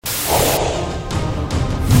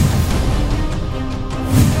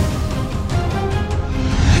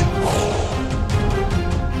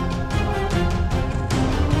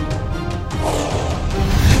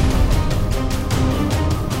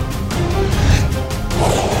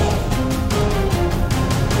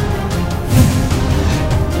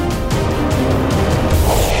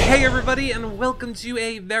welcome to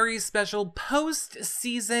a very special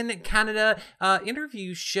post-season Canada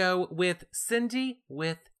interview show with Sindy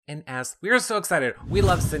with an S. We are so excited. We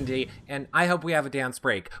love Sindy, and I hope we have a dance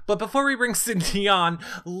break. But before we bring Sindy on,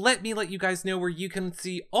 let me let you guys know where you can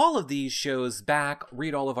see all of these shows back,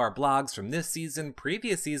 read all of our blogs from this season,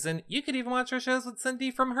 previous season. You could even watch our shows with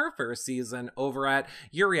Sindy from her first season over at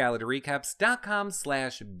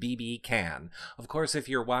yourrealityrecaps.com/bbcan. Of course, if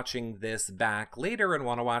you're watching this back later and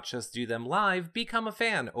want to watch us do them live, become a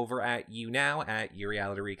fan over at YouNow at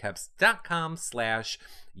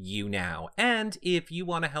yourrealityrecaps.com/YouNow. And if you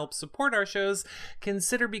want to help support our shows,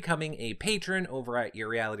 consider becoming a patron over at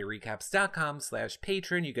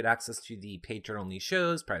yourrealityrecaps.com/patron. You get access to the patron-only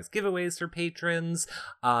shows, prize giveaways for patrons.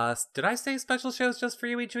 Did I say special shows just for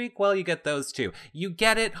you each week? Well, you get those too. You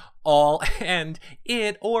get it all, and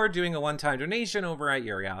or doing a one-time donation over at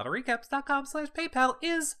yourrealityrecaps.com/PayPal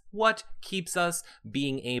is what keeps us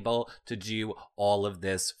being able to do all of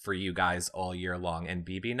this for you guys all year long. And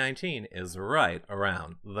BB19 is right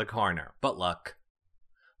around the corner. But look,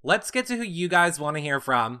 let's get to who you guys want to hear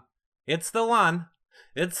from. It's the one,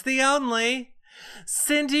 it's the only,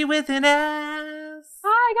 Sindy with an S.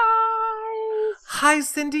 Hi, guys. Hi,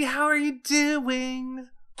 Sindy. How are you doing?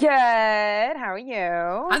 Good. How are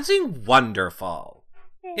you? I'm doing wonderful.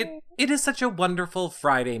 It is such a wonderful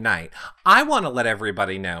Friday night. I want to let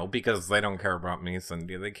everybody know, because they don't care about me,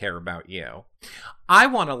 Sindy, they care about you. I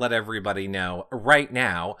want to let everybody know right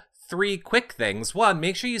now 3 quick things. 1,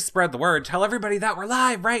 make sure you spread the word. Tell everybody that we're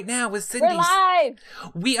live right now with Sindy. We're live.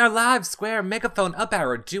 We are live. Square, megaphone, up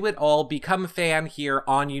arrow, do it all. Become a fan here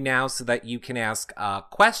on YouNow so that you can ask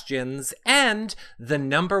questions. And the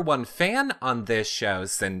 #1 fan on this show,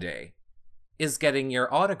 Sindy, is getting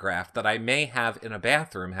your autograph that I may have in a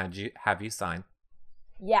bathroom. Have you sign?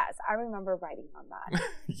 Yes, I remember writing on that.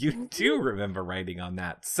 You do remember writing on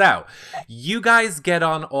that. So you guys get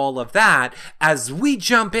on all of that as we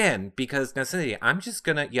jump in, because now, Sindy,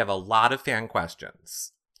 you have a lot of fan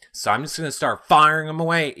questions. So I'm just going to start firing them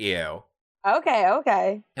away at you.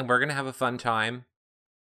 Okay. And we're going to have a fun time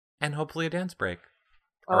and hopefully a dance break.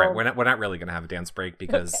 All right, we're not really going to have a dance break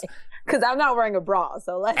because I'm not wearing a bra,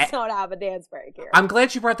 so let's not have a dance break here. I'm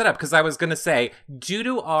glad you brought that up, because I was going to say, due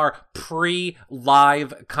to our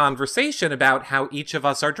pre-live conversation about how each of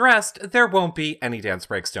us are dressed, there won't be any dance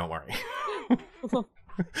breaks, don't worry.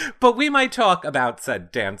 But we might talk about said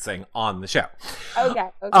dancing on the show.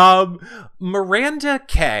 Okay. Miranda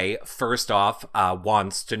K, first off,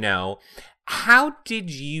 wants to know, how did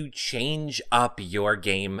you change up your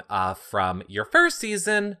game from your first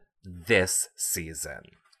season this season?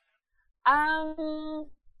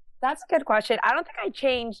 That's a good question. I don't think I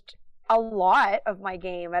changed a lot of my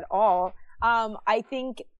game at all. I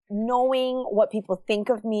think knowing what people think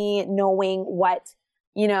of me, knowing what,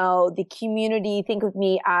 the community think of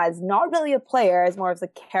me as not really a player, as more of a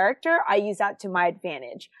character, I use that to my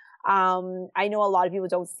advantage. I know a lot of people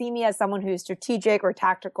don't see me as someone who's strategic or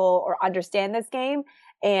tactical or understand this game.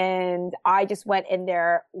 And I just went in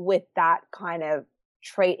there with that kind of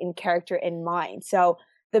trait and character in mind. So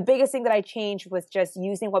the biggest thing that I changed was just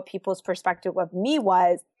using what people's perspective of me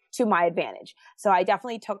was to my advantage. So I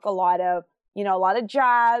definitely took a lot of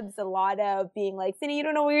jabs, a lot of being like, Sindy, you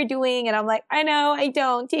don't know what you're doing. And I'm like, I know, I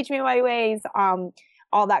don't. Teach me my ways. All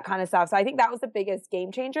that kind of stuff. So I think that was the biggest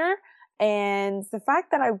game changer. And the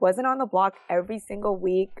fact that I wasn't on the block every single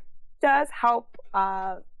week does help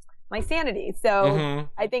my sanity. So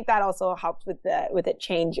I think that also helped with it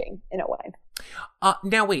changing in a way.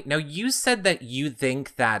 Now you said that you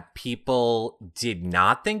think that people did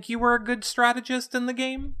not think you were a good strategist in the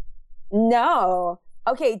game? No.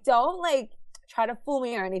 Okay, don't try to fool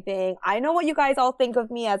me or anything. I know what you guys all think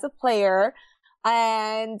of me as a player,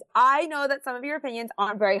 and I know that some of your opinions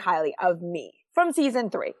aren't very highly of me from season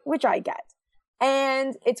 3, which I get.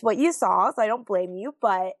 And it's what you saw, so I don't blame you,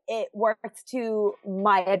 but it works to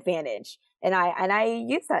my advantage. And I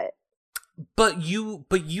use it. But you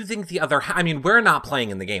think the other, we're not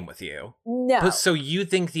playing in the game with you. No. But so you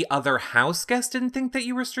think the other house guests didn't think that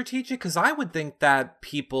you were strategic? Because I would think that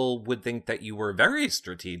people would think that you were very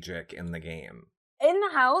strategic in the game. In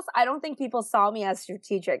the house, I don't think people saw me as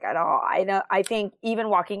strategic at all. I think even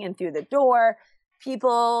walking in through the door,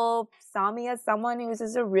 people saw me as someone who's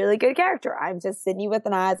just a really good character. I'm just Sindy with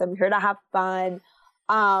an S. I'm here to have fun.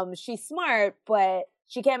 She's smart, but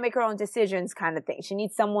she can't make her own decisions kind of thing. She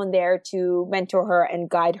needs someone there to mentor her and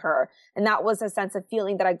guide her. And that was a sense of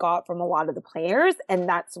feeling that I got from a lot of the players. And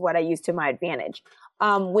that's what I used to my advantage.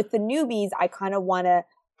 With the newbies, I kind of want to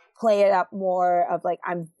play it up more of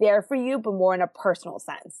I'm there for you, but more in a personal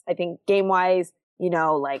sense. I think game-wise,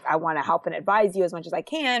 like I want to help and advise you as much as I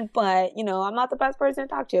can, but, I'm not the best person to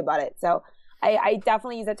talk to you about it. So I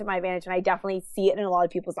definitely use it to my advantage, and I definitely see it in a lot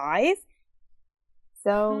of people's eyes.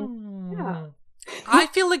 So, yeah. I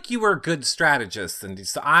feel like you were a good strategist, Sindy.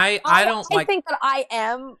 So I think that I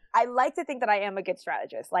am. I like to think that I am a good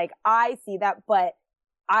strategist. Like, I see that, but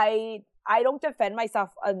I don't defend myself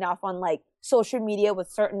enough on like social media with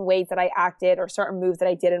certain ways that I acted or certain moves that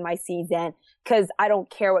I did in my season, because I don't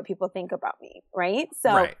care what people think about me, right?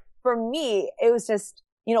 So for me, it was just,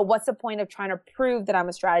 what's the point of trying to prove that I'm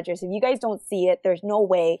a strategist? If you guys don't see it, there's no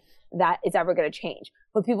way that it's ever going to change.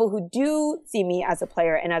 But people who do see me as a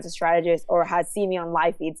player and as a strategist, or has seen me on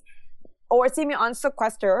live feeds or see me on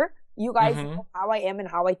Sequester, you guys know how I am and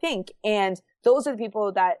how I think. And those are the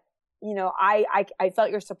people that, I felt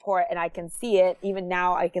your support, and I can see it. Even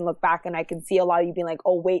now I can look back and I can see a lot of you being like,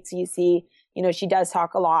 oh, wait, so you see, she does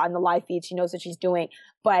talk a lot on the live feed. She knows what she's doing.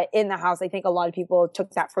 But in the house, I think a lot of people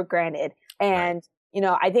took that for granted. And,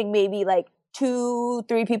 I think maybe like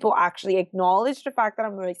 2-3 people actually acknowledged the fact that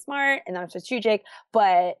I'm really smart and I'm strategic,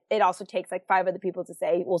 but it also takes like 5 other people to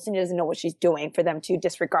say, well, Cindy doesn't know what she's doing, for them to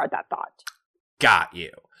disregard that thought. Got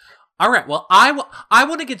you. All right. Well, I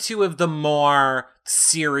want to get 2 of the more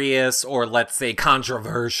serious, or let's say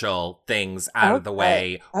controversial things out of the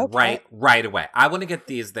way right away. I want to get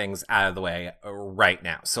these things out of the way right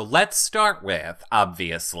now. So let's start with,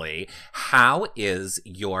 obviously, how is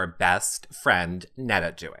your best friend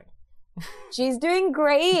Netta doing? She's doing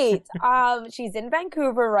great. She's in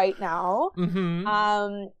Vancouver right now.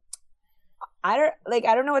 I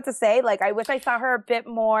don't know what to say. Like, I wish I saw her a bit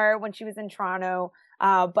more when she was in Toronto.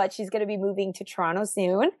 But she's going to be moving to Toronto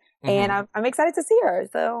soon, and I'm excited to see her.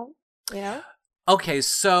 So, Okay,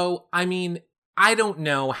 so, I mean, I don't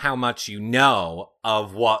know how much you know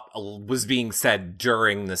of what was being said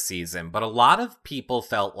during the season, but a lot of people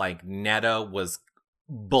felt like Netta was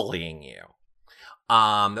bullying you.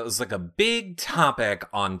 That was like a big topic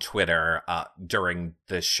on Twitter during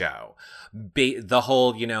the show. The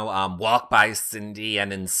whole, walk by Sindy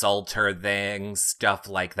and insult her thing, stuff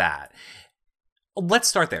like that. Let's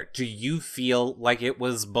start there. Do you feel like it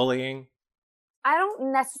was bullying? I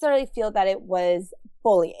don't necessarily feel that it was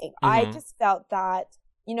bullying. I just felt that,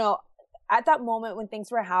 at that moment when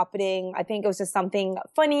things were happening, I think it was just something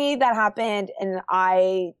funny that happened. And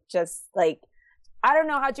I just I don't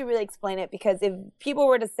know how to really explain it, because if people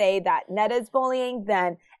were to say that Netta's bullying,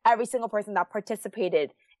 then every single person that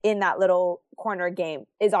participated in that little corner game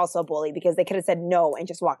is also a bully, because they could have said no and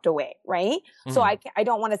just walked away, right? So I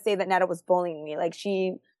don't want to say that Netta was bullying me. Like,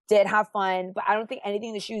 she did have fun, but I don't think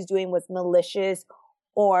anything that she was doing was malicious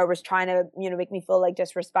or was trying to, make me feel like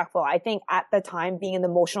disrespectful. I think at the time, being in the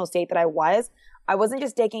emotional state that I wasn't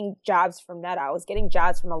just taking jabs from Netta. I was getting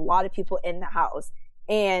jabs from a lot of people in the house.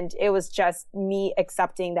 And it was just me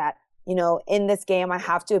accepting that, in this game, I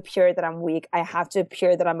have to appear that I'm weak. I have to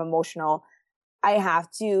appear that I'm emotional. I have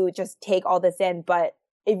to just take all this in. But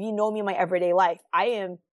if you know me in my everyday life, I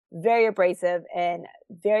am very abrasive and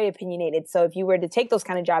very opinionated. So if you were to take those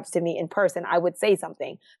kind of jobs to me in person, I would say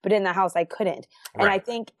something. But in the house, I couldn't. Right. And I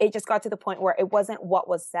think it just got to the point where it wasn't what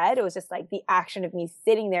was said. It was just like the action of me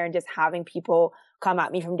sitting there and just having people come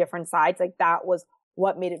at me from different sides. Like, that was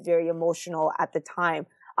what made it very emotional at the time.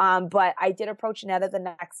 But I did approach Netta the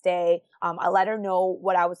next day. I let her know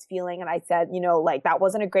what I was feeling. And I said, that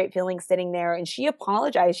wasn't a great feeling sitting there. And she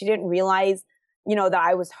apologized. She didn't realize, that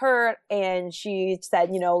I was hurt. And she said,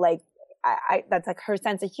 I that's like her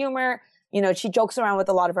sense of humor. She jokes around with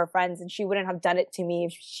a lot of her friends, and she wouldn't have done it to me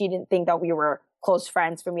if she didn't think that we were close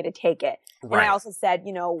friends for me to take it. Right. And I also said,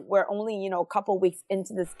 we're only, a couple weeks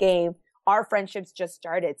into this game. Our friendships just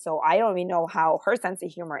started. So I don't even know how her sense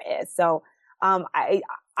of humor is. So,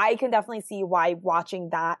 I can definitely see why watching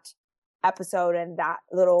that episode and that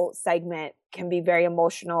little segment can be very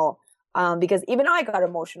emotional, because even I got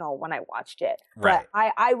emotional when I watched it. Right.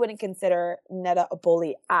 But I wouldn't consider Netta a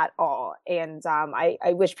bully at all. And I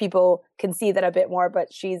wish people can see that a bit more,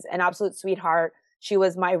 but she's an absolute sweetheart. She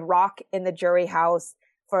was my rock in the jury house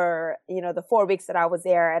for, the 4 weeks that I was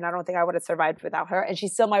there, and I don't think I would have survived without her. And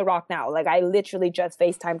she's still my rock now. Like, I literally just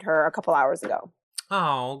FaceTimed her a couple hours ago.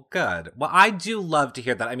 Oh, good. Well, I do love to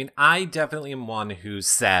hear that. I mean, I definitely am one who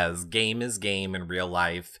says game is game in real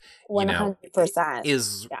life. 100%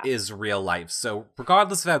 is real life. So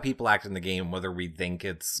regardless of how people act in the game, whether we think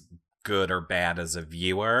it's good or bad as a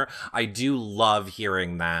viewer, I do love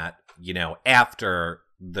hearing that, after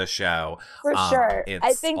the show. For sure.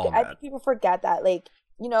 I think people forget that. Like,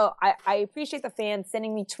 I appreciate the fans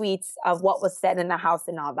sending me tweets of what was said in the house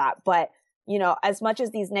and all that. But as much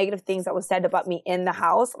as these negative things that was said about me in the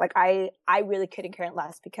house, like I really couldn't care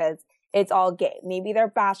less, because it's all gay. Maybe they're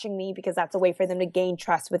bashing me because that's a way for them to gain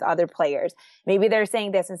trust with other players. Maybe they're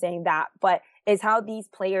saying this and saying that, but it's how these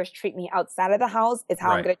players treat me outside of the house is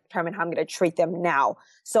how I'm going to determine how I'm going to treat them now.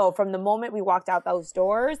 So from the moment we walked out those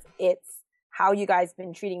doors, it's how you guys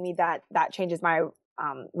been treating me that changes my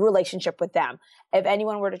relationship with them. If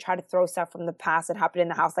anyone were to try to throw stuff from the past that happened in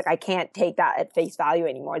the house, like I can't take that at face value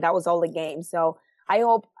anymore. That was all a game. So I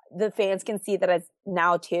hope the fans can see that as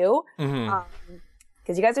now too.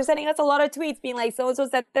 Because you guys are sending us a lot of tweets being like, so-and-so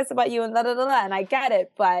said this about you and da da da da, and I get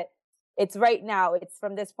it, but it's right now. It's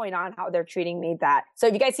from this point on how they're treating me that. So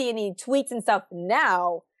if you guys see any tweets and stuff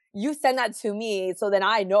now, you send that to me so then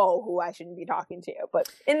I know who I shouldn't be talking to. But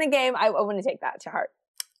in the game, I wouldn't take that to heart.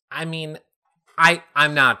 I mean,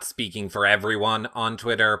 I'm not speaking for everyone on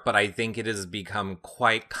Twitter, but I think it has become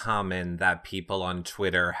quite common that people on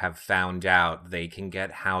Twitter have found out they can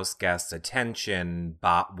get house guests' attention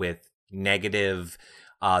with negative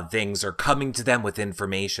things or coming to them with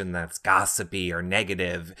information that's gossipy or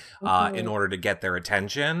negative in order to get their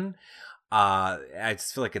attention. I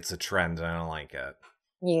just feel like it's a trend and I don't like it.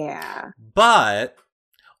 Yeah. But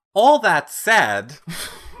all that said,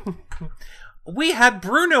 we had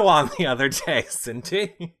Bruno on the other day,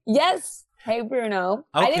 Sindy. Yes. Hey, Bruno.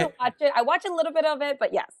 Okay. I didn't watch it. I watched a little bit of it,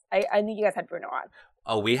 but yes, I knew you guys had Bruno on.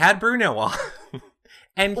 Oh, we had Bruno on.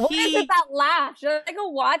 And what is it that laugh? Should I go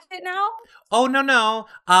watch it now? Oh, no.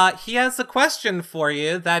 He has a question for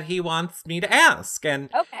you that he wants me to ask.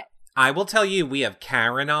 And okay. I will tell you, we have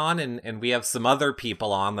Karen on and we have some other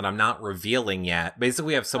people on that I'm not revealing yet. Basically,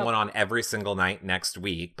 we have someone on every single night next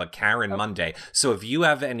week, but Karen Monday. So if you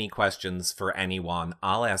have any questions for anyone,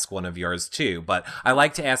 I'll ask one of yours too. But I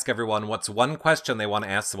like to ask everyone what's one question they want to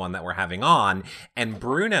ask someone that we're having on. And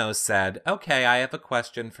Bruno said, okay, I have a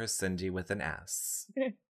question for Sindy with an S.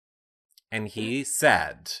 And he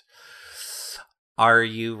said, are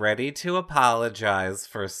you ready to apologize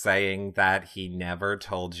for saying that he never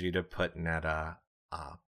told you to put Netta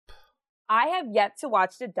up? I have yet to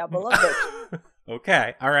watch the double eviction.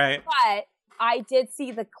 Okay, all right. But I did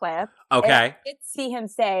see the clip. Okay. I did see him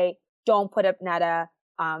say, don't put up Netta,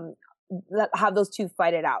 have those two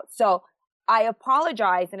fight it out. So I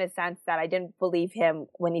apologize in a sense that I didn't believe him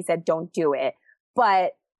when he said don't do it.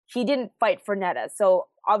 But he didn't fight for Netta. So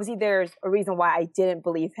obviously there's a reason why I didn't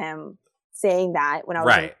believe him saying that when I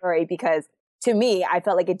was in the jury, because to me, I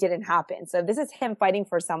felt like it didn't happen. So if this is him fighting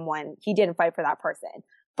for someone, he didn't fight for that person.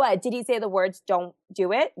 But did he say the words, don't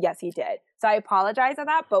do it? Yes, he did. So I apologize for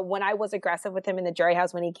that. But when I was aggressive with him in the jury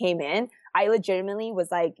house when he came in, I legitimately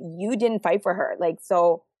was like, you didn't fight for her. Like,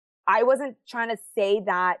 so I wasn't trying to say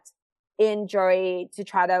that in jury to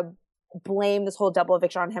try to blame this whole double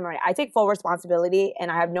eviction on him. I take full responsibility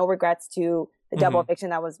and I have no regrets to the double eviction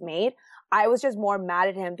that was made. I was just more mad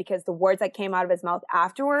at him because the words that came out of his mouth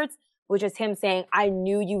afterwards was just him saying, I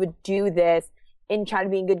knew you would do this and try to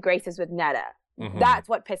be in good graces with Netta. That's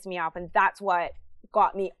what pissed me off. And that's what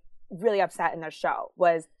got me really upset in their show,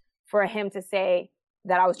 was for him to say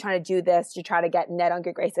that I was trying to do this to try to get Netta on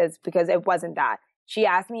good graces, because it wasn't that. She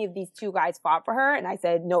asked me if these two guys fought for her and I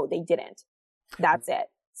said, no, they didn't. That's it.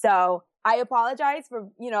 So I apologize for,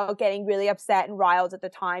 getting really upset and riled at the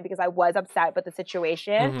time because I was upset about the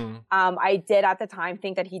situation. I did at the time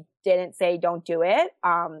think that he didn't say don't do it.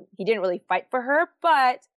 He didn't really fight for her,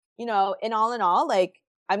 but in all, like,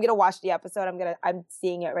 I'm going to watch the episode. I'm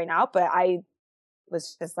seeing it right now, but I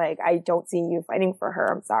was just like, I don't see you fighting for her.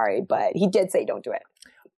 I'm sorry, but he did say don't do it.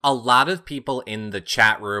 A lot of people in the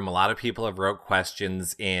chat room, a lot of people have wrote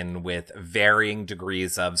questions in with varying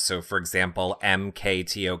degrees of, so for example,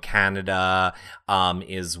 MKTO Canada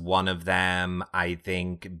is one of them. I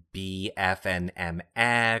think BFNMX,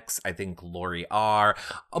 I think Lori R,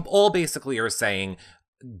 all basically are saying,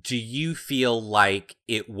 do you feel like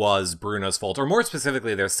it was Bruno's fault? Or more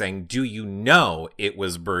specifically, they're saying, do you know it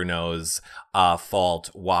was Bruno's fault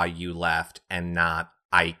why you left and not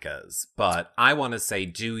Aika's? But I want to say,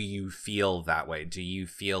 do you feel that way? Do you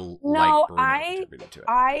feel like Bruno contributed to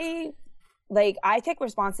it? I take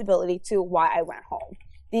responsibility to why I went home.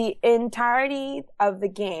 The entirety of the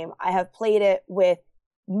game, I have played it with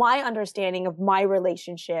my understanding of my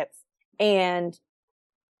relationships and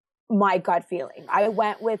my gut feeling. I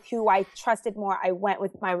went with who I trusted more. I went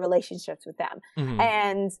with my relationships with them.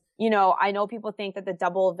 And, I know people think that the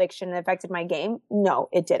double eviction affected my game. No,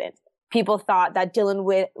 it didn't. People thought that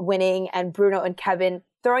Dylan winning and Bruno and Kevin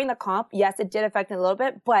throwing the comp, yes, it did affect it a little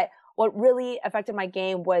bit, but what really affected my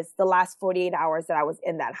game was the last 48 hours that I was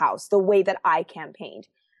in that house, the way that I campaigned.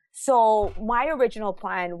 So my original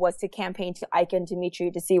plan was to campaign to Ike and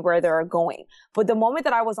Dimitri to see where they're going. But the moment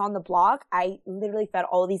that I was on the block, I literally felt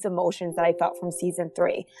all these emotions that I felt from season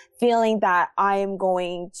 3, feeling that I am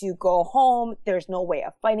going to go home. There's no way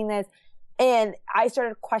of fighting this. And I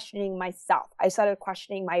started questioning myself. I started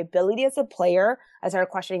questioning my ability as a player. I started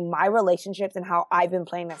questioning my relationships and how I've been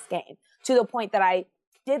playing this game, to the point that I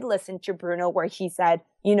did listen to Bruno where he said,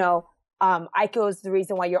 Aiko is the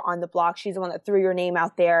reason why you're on the block. She's the one that threw your name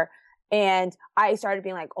out there. And I started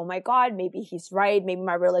being like, oh my God, maybe he's right. Maybe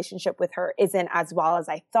my relationship with her isn't as well as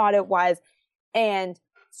I thought it was. And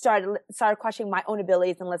started questioning my own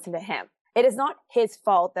abilities and listening to him. It is not his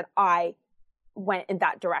fault that I went in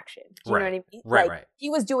that direction. Do you know what I mean? Right. He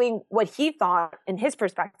was doing what he thought in his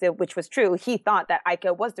perspective, which was true. He thought that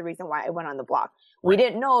Ika was the reason why I went on the block. We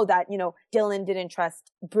didn't know that, Dylan didn't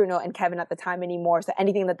trust Bruno and Kevin at the time anymore. So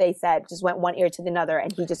anything that they said just went one ear to the other,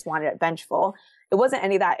 and he just wanted it vengeful. It wasn't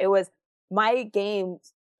any of that. It was my game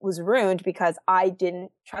was ruined because I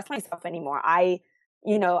didn't trust myself anymore. I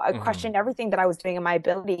questioned everything that I was doing in my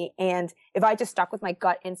ability. And if I just stuck with my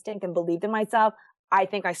gut instinct and believed in myself, I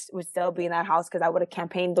think I would still be in that house because I would have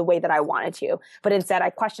campaigned the way that I wanted to. But instead, I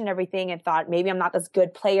questioned everything and thought, maybe I'm not this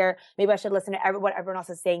good player. Maybe I should listen to what everyone else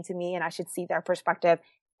is saying to me, and I should see their perspective.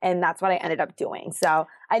 And that's what I ended up doing. So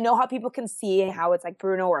I know how people can see how it's like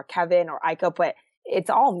Bruno or Kevin or Aiko, but it's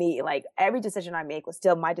all me. Like, every decision I make was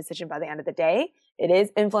still my decision by the end of the day. It is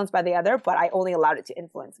influenced by the other, but I only allowed it to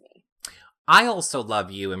influence me. I also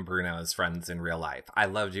love you and Bruno as friends in real life. I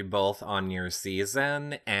loved you both on your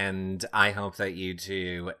season, and I hope that you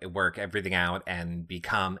two work everything out and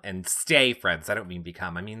become and stay friends. I don't mean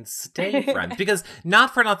become, I mean stay friends. Because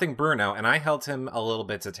not for nothing, Bruno, and I held him a little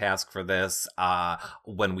bit to task for this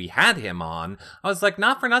when we had him on. I was like,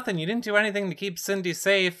 not for nothing, you didn't do anything to keep Sindy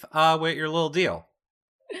safe with your little deal.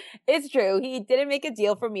 It's true. He didn't make a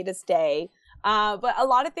deal for me to stay. But a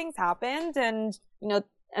lot of things happened, and,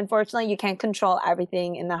 unfortunately, you can't control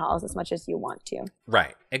everything in the house as much as you want to.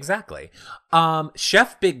 Right, exactly.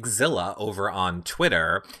 Chef Bigzilla over on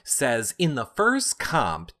Twitter says, in the first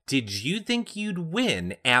comp, did you think you'd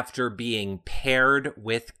win after being paired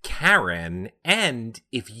with Karen? And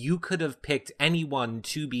if you could have picked anyone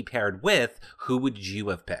to be paired with, who would you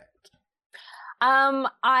have picked?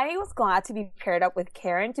 I was glad to be paired up with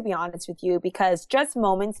Karen, to be honest with you, because just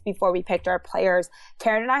moments before we picked our players,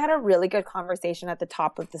 Karen and I had a really good conversation at the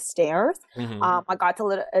top of the stairs. Mm-hmm. I got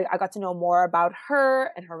to know more about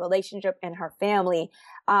her and her relationship and her family,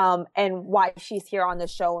 and why she's here on the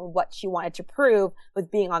show and what she wanted to prove with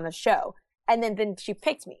being on the show. And then she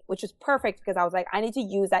picked me, which was perfect because I was like, I need to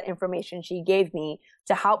use that information she gave me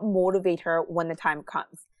to help motivate her when the time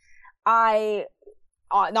comes.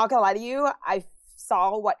 Not gonna lie to you, I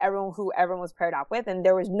saw who everyone was paired up with, and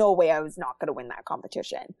there was no way I was not gonna win that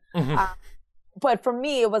competition. Mm-hmm. But for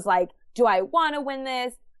me, it was like, do I want to win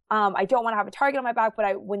this? I don't want to have a target on my back,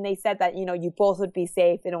 but when they said that, you both would be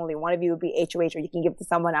safe and only one of you would be HOH or you can give it to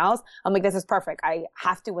someone else, I'm like, this is perfect. I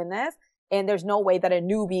have to win this. And there's no way that a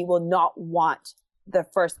newbie will not want the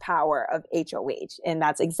first power of HOH. And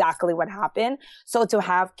that's exactly what happened. So to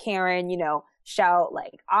have Karen, shout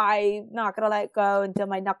like, I'm not gonna let go until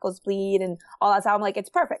my knuckles bleed and all that stuff, I'm like, it's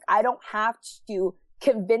perfect. I don't have to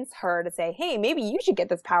convince her to say, hey, maybe you should get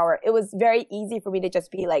this power. It was very easy for me to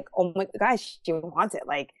just be like, oh my gosh, she wants it.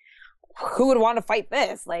 Like, who would want to fight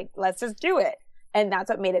this? Like, let's just do it. And that's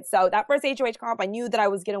what made it so. That first HOH comp, I knew that I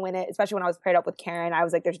was going to win it, especially when I was paired up with Karen. I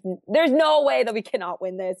was like, there's no way that we cannot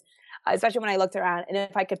win this, especially when I looked around. And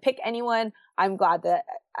if I could pick anyone, I'm glad that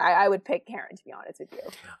I would pick Karen, to be honest with you.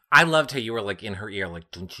 I loved how you were like in her ear,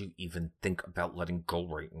 like, don't you even think about letting go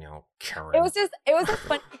right now, Karen. It was just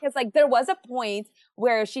funny because like there was a point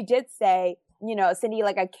where she did say, Sindy,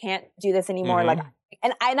 like, I can't do this anymore. Mm-hmm. Like,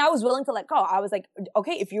 and I was willing to let go. I was like,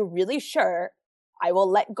 okay, if you're really sure, I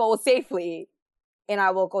will let go safely. And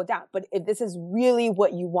I will go down. But if this is really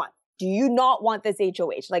what you want, do you not want this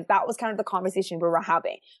HOH? Like, that was kind of the conversation we were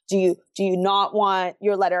having. Do you not want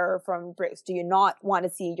your letter from Bruce? Do you not want to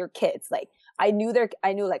see your kids? Like, I knew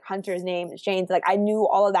like Hunter's name and Shane's, like, I knew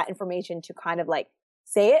all of that information to kind of like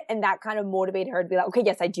say it. And that kind of motivated her to be like, okay,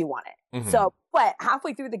 yes, I do want it. Mm-hmm. So, but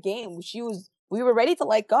halfway through the game, we were ready to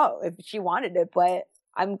let go if she wanted it, but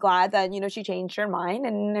I'm glad that, she changed her mind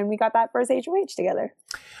and we got that first HOH together.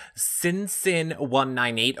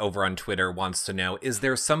 Sin198 over on Twitter wants to know, is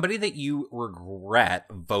there somebody that you regret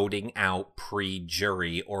voting out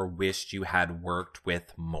pre-jury or wished you had worked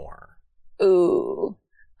with more? Ooh.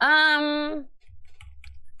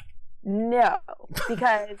 No,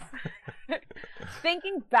 because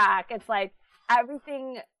thinking back, it's like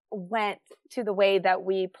everything went to the way that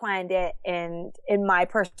we planned it, and in my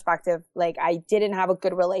perspective, like I didn't have a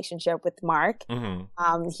good relationship with Mark.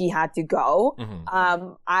 He had to go.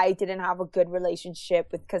 I didn't have a good relationship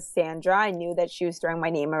with Cassandra. I knew that she was throwing my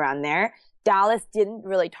name around there. Dallas didn't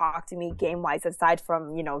really talk to me game wise aside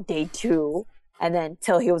from, day 2 and then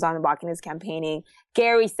till he was on the block and his campaigning.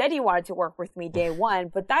 Gary said he wanted to work with me day 1,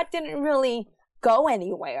 but that didn't really go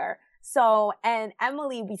anywhere. So, and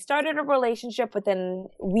Emily, we started a relationship, but then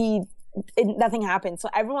nothing happened. So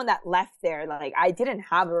everyone that left there, like I didn't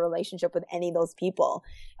have a relationship with any of those people.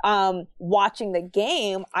 Watching the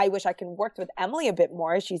game, I wish I could work with Emily a bit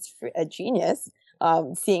more. She's a genius.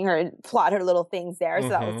 Seeing her plot her little things there. So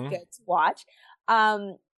that was good to watch.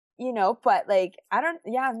 But like, I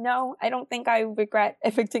don't think I regret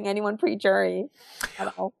evicting anyone pre-jury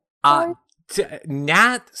at all.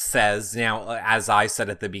 Nat says, now, as I said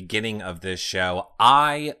at the beginning of this show,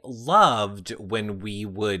 I loved when we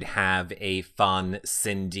would have a fun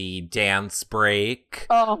Sindy dance break.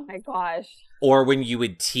 Oh my gosh. Or when you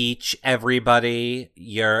would teach everybody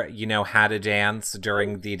how to dance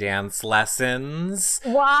during the dance lessons.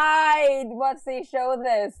 Why must they show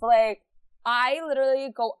this? Like, I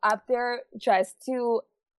literally go up there just to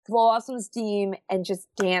blow off some steam and just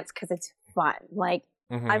dance because it's fun. Like,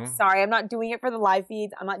 I'm sorry, I'm not doing it for the live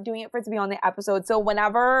feeds. I'm not doing it for it to be on the episode. So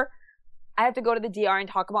whenever I have to go to the DR and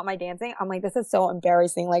talk about my dancing, I'm like, this is so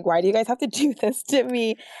embarrassing. Like, why do you guys have to do this to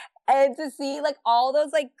me? And to see like all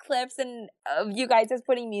those like clips and of you guys just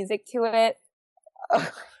putting music to it.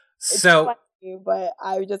 So funny, but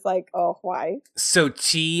I was just like, oh, why? So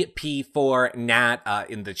TP4 Nat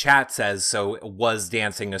in the chat says, so was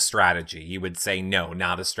dancing a strategy? You would say no,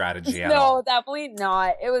 not a strategy at all. No, definitely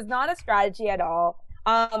not. It was not a strategy at all.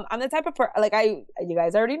 I'm the type of you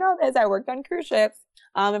guys already know this. I worked on cruise ships.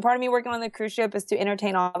 And part of me working on the cruise ship is to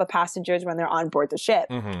entertain all the passengers when they're on board the ship.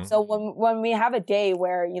 So when we have a day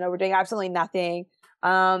where, we're doing absolutely nothing,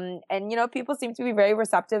 and, people seem to be very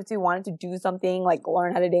receptive to wanting to do something like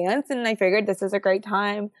learn how to dance. And I figured this is a great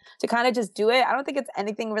time to kind of just do it. I don't think it's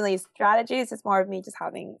anything really strategy. It's just more of me just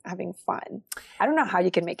having fun. I don't know how you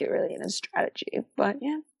can make it really in a strategy, but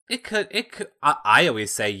yeah. It could. I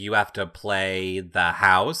always say you have to play the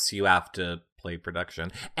house, you have to play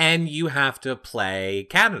production, and you have to play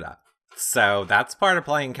Canada. So that's part of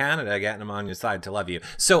playing Canada, getting them on your side to love you.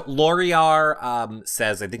 So L'Oreal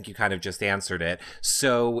says, I think you kind of just answered it.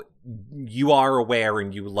 So you are aware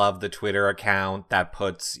and you love the Twitter account that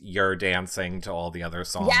puts your dancing to all the other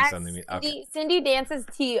songs. Yes, Okay. Sindy Dances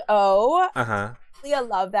T.O. I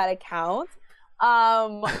love that account.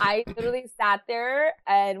 I literally sat there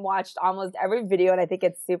and watched almost every video, and I think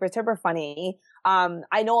it's super, super funny.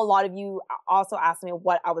 I know a lot of you also asked me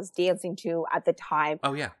what I was dancing to at the time.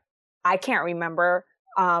 Oh yeah. I can't remember.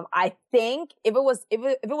 I think if it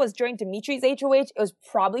was during Dimitri's HOH, it was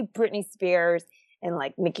probably Britney Spears and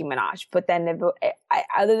like Nicki Minaj. But then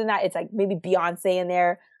other than that, it's like maybe Beyonce in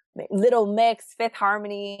there, Little Mix, Fifth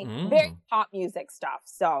Harmony, very pop music stuff.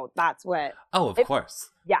 So that's what. Oh, of course.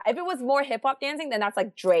 Yeah, if it was more hip hop dancing, then that's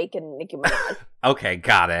like Drake and Nicki Minaj. Okay,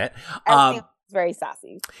 got it. Everything is very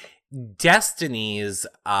sassy. Destiny's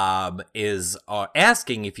is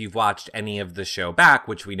asking if you've watched any of the show back,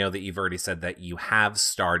 which we know that you've already said that you have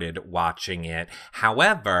started watching it.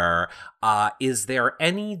 However, is there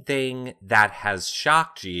anything that has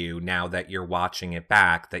shocked you now that you're watching it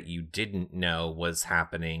back that you didn't know was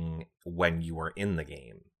happening when you were in the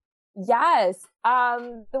game? Yes.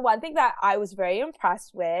 The one thing that I was very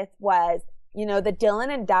impressed with was, the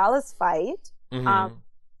Dylan and Dallas fight.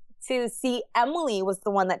 To see Emily was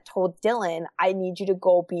the one that told Dylan, I need you to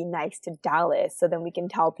go be nice to Dallas so then we can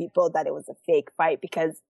tell people that it was a fake fight,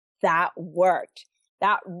 because that worked.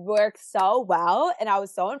 That worked so well. And I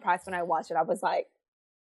was so impressed when I watched it. I was like,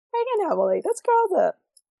 freaking Emily, this girl's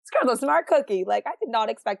a smart cookie. Like, I did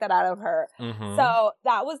not expect that out of her. So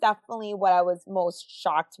that was definitely what I was most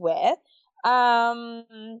shocked with. I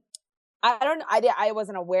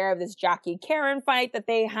wasn't aware of this Jackie Karen fight that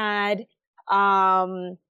they had.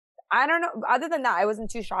 I don't know. Other than that, I wasn't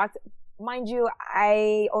too shocked. Mind you,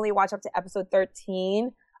 I only watched up to episode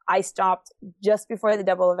 13. I stopped just before the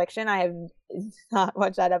double eviction. I have not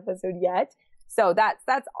watched that episode yet. So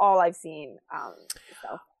that's all I've seen.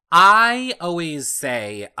 I always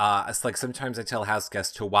say, it's like sometimes I tell house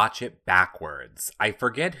guests to watch it backwards. I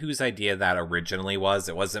forget whose idea that originally was.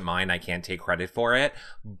 It wasn't mine. I can't take credit for it.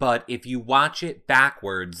 But if you watch it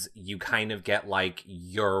backwards, you kind of get like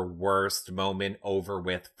your worst moment over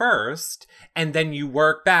with first. And then you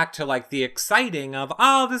work back to like the exciting of,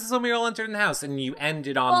 oh, this is when we all entered in the house. And you end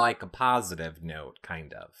it on like a positive note,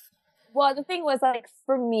 kind of. Well, the thing was, like,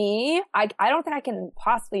 for me, I don't think I can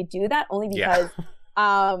possibly do that, only because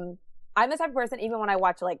I'm the type of person, even when I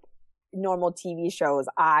watch, like, normal TV shows,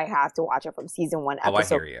 I have to watch it from season 1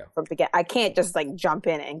 episode. I hear you. From begin. I can't just, like, jump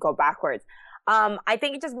in and go backwards. I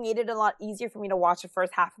think it just made it a lot easier for me to watch the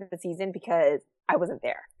first half of the season because I wasn't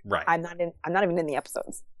there. Right. I'm not even in the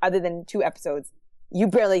episodes. Other than 2 episodes, you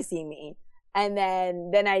barely see me. And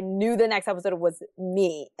then I knew the next episode was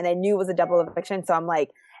me, and I knew it was a double eviction. So I'm like,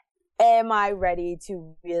 am I ready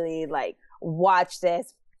to really, like, watch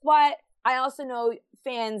this? But I also know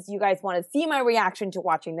fans, you guys want to see my reaction to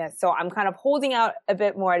watching this. So I'm kind of holding out a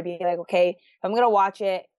bit more to be like, okay, if I'm going to watch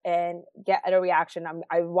it and get a reaction,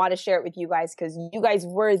 I want to share it with you guys because you guys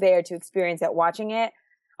were there to experience it watching it.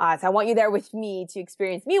 So I want you there with me to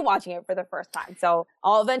experience me watching it for the first time. So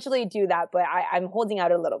I'll eventually do that, but I'm holding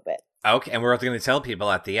out a little bit. Okay, and we're going to tell people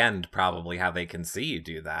at the end probably how they can see you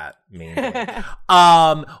do that.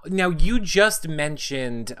 Now, you just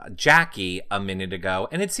mentioned Jackie a minute ago,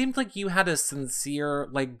 and it seemed like you had a sincere,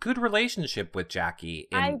 like, good relationship with Jackie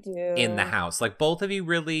in the house. Like, both of you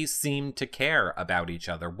really seem to care about each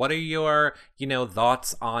other. What are your,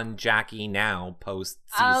 thoughts on Jackie now,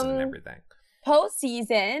 post-season and everything?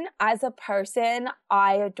 Post-season, as a person,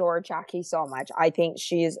 I adore Jackie so much. I think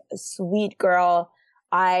she's a sweet girl.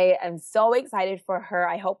 I am so excited for her.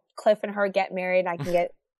 I hope Cliff and her get married and I can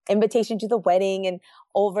get invitation to the wedding and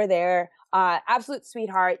over there. Absolute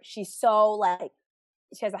sweetheart. She's so, like,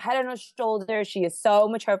 she has a head on her shoulders. She is so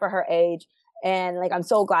mature for her age. And, like, I'm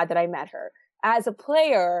so glad that I met her. As a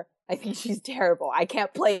player, I think she's terrible. I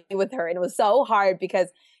can't play with her. And it was so hard because,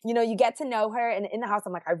 you get to know her. And in the house,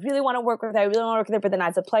 I'm like, I really want to work with her. I really want to work with her. But then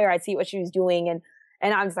as a player, I see what she was doing. And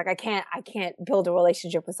I'm just like, I can't build a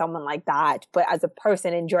relationship with someone like that. But as a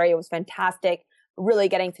person, enjoy it was fantastic, really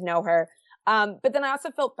getting to know her. But then I also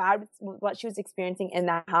felt bad with what she was experiencing in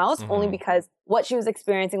that house, only because what she was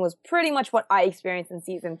experiencing was pretty much what I experienced in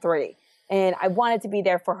season 3. And I wanted to be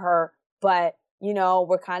there for her. But,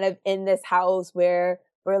 we're kind of in this house where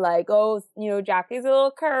we're like, oh, Jackie's a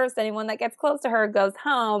little cursed. Anyone that gets close to her goes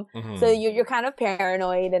home. So you're kind of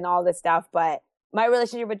paranoid and all this stuff. But my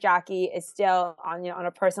relationship with Jackie is still on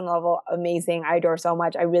a personal level amazing. I adore her so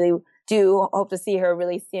much. I really do hope to see her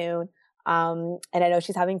really soon. And I know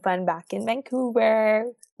she's having fun back in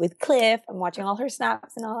Vancouver with Cliff. I'm watching all her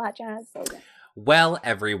snaps and all that jazz. So yeah. Well,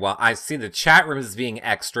 everyone, I see the chat room is being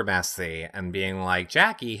extra messy and being like,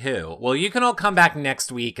 Jackie who? Well, you can all come back next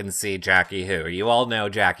week and see Jackie who. You all know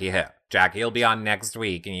Jackie who. Jackie will be on next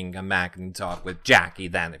week, and you can come back and talk with Jackie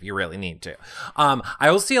then if you really need to. I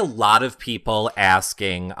will see a lot of people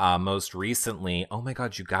asking, most recently, oh my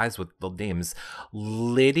God, you guys with the names,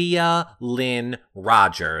 Lydia Lynn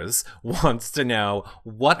Rogers wants to know,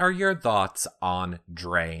 what are your thoughts on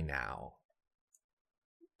Dre now?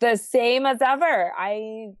 The same as ever.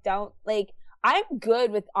 I am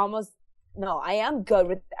good with I am good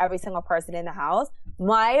with every single person in the house.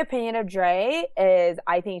 My opinion of Dre is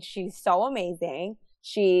I think she's so amazing.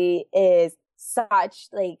 She is such,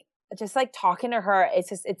 just talking to her,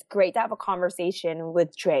 it's great to have a conversation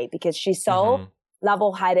with Dre because she's so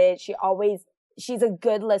level-headed. She's a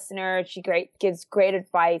good listener. She gives great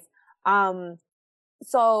advice.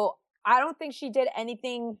 So I don't think she did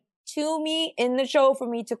anything to me in the show for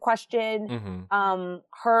me to question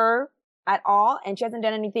her at all. And she hasn't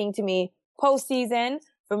done anything to me post-season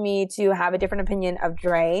for me to have a different opinion of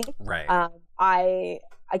Dre. Right. I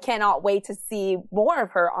cannot wait to see more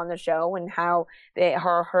of her on the show and how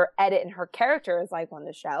her edit and her character is like on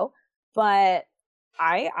the show. But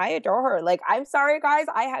I adore her. I'm sorry, guys.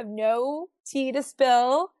 I have no tea to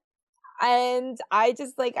spill. And I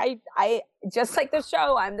just I just like the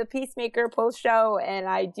show. I'm the peacemaker post-show, and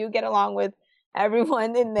I do get along with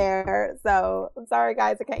everyone in there. So I'm sorry,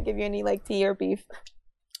 guys. I can't give you any tea or beef.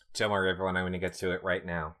 Don't worry, everyone. I'm going to get to it right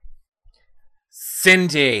now.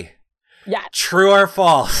 Sindy. Yeah. True or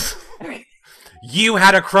false? You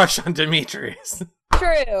had a crush on Demetrius.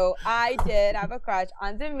 True. I did have a crush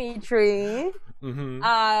on Dimitri. But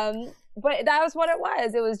that was what it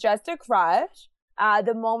was. It was just a crush.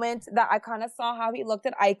 The moment that I kind of saw how he looked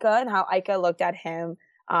at Ica and how Ica looked at him,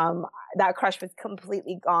 that crush was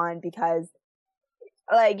completely gone because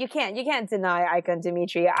you can't deny Ica and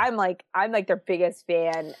Dimitri. I'm their biggest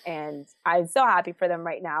fan, and I'm so happy for them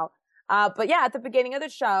right now. But yeah, at the beginning of the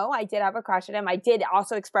show, I did have a crush on him. I did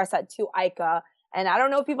also express that to Ica, and I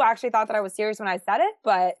don't know if people actually thought that I was serious when I said it,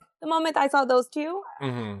 but the moment I saw those two,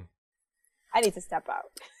 I need to step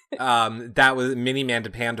out. That was Mini Manda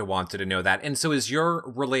Panda wanted to know that. And so is your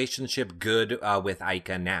relationship good with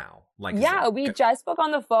Ica now? Like, yeah, we just spoke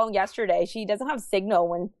on the phone yesterday. She doesn't have signal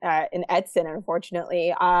when in Edson,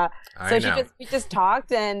 unfortunately. So we just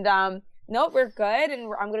talked, and no, we're good,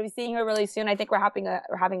 and I'm going to be seeing her really soon. I think we're having a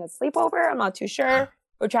sleepover. I'm not too sure.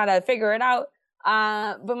 We're trying to figure it out.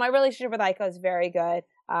 But my relationship with Aika is very good.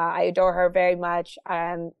 I adore her very much.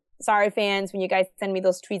 Sorry, fans, when you guys send me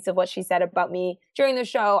those tweets of what she said about me during the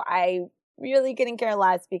show, I really couldn't care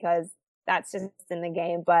less because that's just in the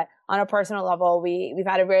game. But on a personal level, we've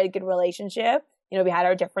had a very good relationship. You know, we had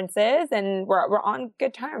our differences, and we're on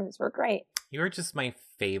good terms. We're great. You're just my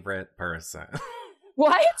favorite person.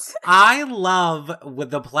 What? I love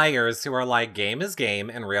with the players who are like, game is game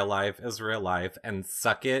and real life is real life, and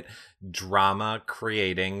suck it drama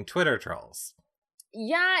creating Twitter trolls.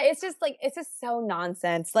 Yeah, it's just so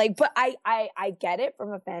nonsense. Like, but I get it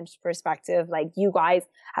from a fan's perspective. Like, you guys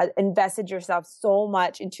have invested yourself so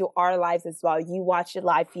much into our lives as well. You watched the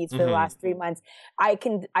live feeds for the last 3 months. I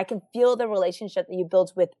can feel the relationship that you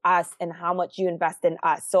built with us and how much you invest in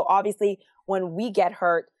us. So obviously, when we get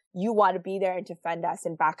hurt, you want to be there and defend us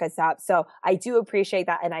and back us up. So I do appreciate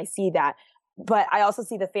that, and I see that. But I also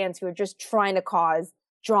see the fans who are just trying to cause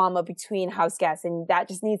drama between house guests, and that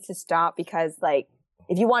just needs to stop because, like,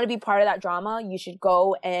 if you want to be part of that drama, you should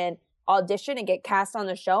go and audition and get cast on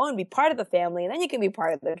the show and be part of the family, and then you can be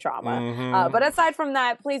part of the drama. But aside from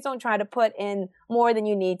that, please don't try to put in more than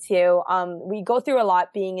you need to. We go through a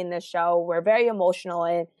lot being in this show. We're very emotional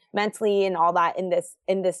and mentally and all that in this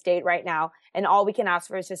state right now. And all we can ask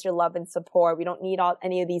for is just your love and support. We don't need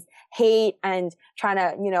any of these hate and trying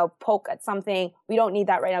to, poke at something. We don't need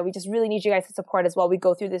that right now. We just really need you guys to support as well. We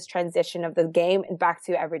go through this transition of the game and back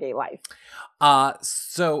to everyday life.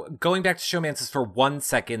 So going back to showmances for 1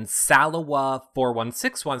 second,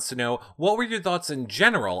 Salawa416 wants to know, what were your thoughts in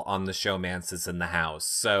general on the showmances in the house?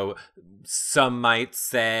 So some might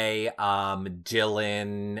say,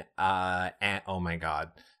 Dylan, and oh my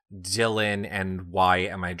God, Dylan, and why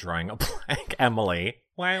am I drawing a blank? Emily.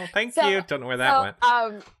 Well, thank you. Don't know where that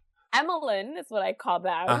went. Emmeline is what I call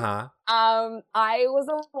them. I was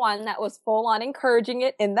the one that was full on encouraging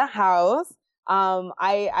it in the house.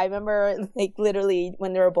 I remember, like, literally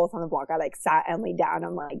when they were both on the block, I like sat Emily down.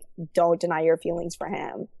 I'm like, don't deny your feelings for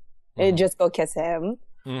him, and just go kiss him.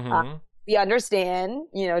 We understand,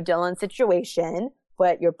 Dylan's situation.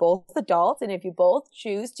 But you're both adults, and if you both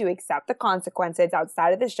choose to accept the consequences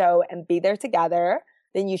outside of the show and be there together,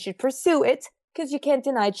 then you should pursue it, because you can't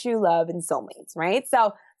deny true love and soulmates, right?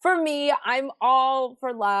 So for me, I'm all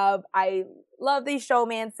for love. I love these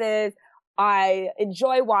showmances. I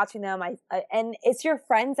enjoy watching them. And it's your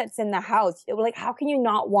friends that's in the house. Like, how can you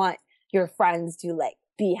not want your friends to, like,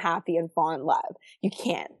 be happy and fall in love? You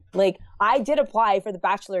can't. Like, I did apply for the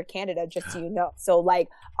Bachelor Canada, just so you know. So, like,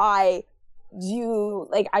 I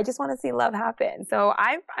just want to see love happen. So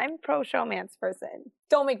I'm pro showmance person.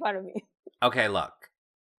 Don't make fun of me. Okay, look.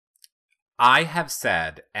 I have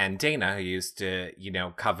said, and Dana, who used to,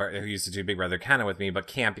 who used to do Big Brother Canada with me, but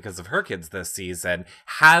can't because of her kids this season,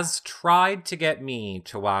 has tried to get me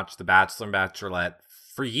to watch The Bachelor and Bachelorette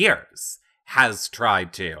for years. Has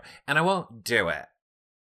tried to. And I won't do it.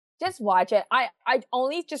 Just watch it. I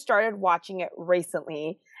only just started watching it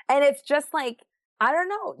recently. And it's just like, I don't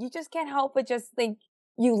know. You just can't help but just think,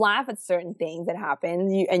 you laugh at certain things that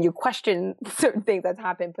happen, and you question certain things that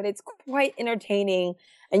happen, but it's quite entertaining,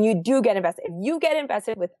 and you do get invested. If you get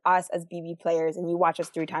invested with us as BB players and you watch us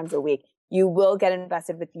 3 times a week, you will get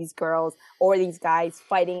invested with these girls or these guys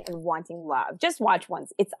fighting and wanting love. Just watch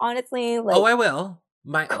once. It's honestly like... Oh, I will.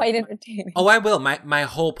 Quite entertaining. Oh, I will. My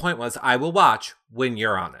whole point was I will watch when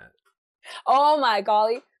you're on it. Oh my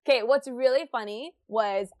golly. Okay, what's really funny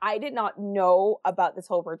was I did not know about this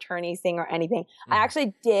whole returnees thing or anything. I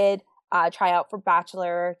actually did try out for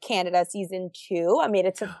Bachelor Canada season 2. I made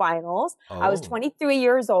it to finals. I was 23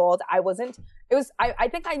 years old. I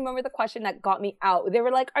think I remember the question that got me out. They were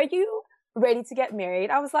like, are you ready to get married?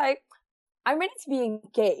 I was like, I'm ready to be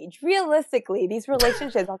engaged. Realistically, these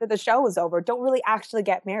relationships after the show is over don't really actually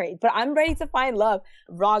get married, but I'm ready to find love.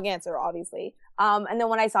 Wrong answer, obviously. And then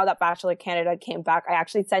when I saw that Bachelor Canada came back, I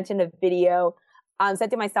actually sent in a video,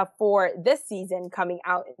 sent it myself for this season coming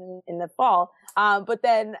out in the fall. And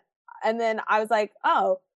then I was like,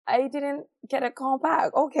 oh, I didn't get a call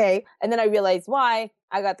back. Okay. And then I realized why.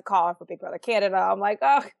 I got the call for Big Brother Canada. I'm like,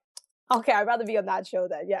 oh, okay, I'd rather be on that show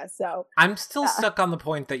then. Yeah, so. I'm still stuck on the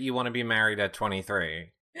point that you want to be married at 23.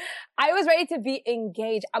 I was ready to be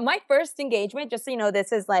engaged. My first engagement, just so you know,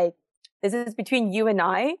 this is between you and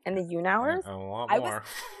I and the YouNowers. A lot more.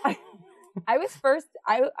 I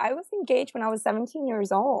was engaged when I was 17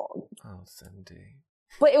 years old. Oh, Sindy.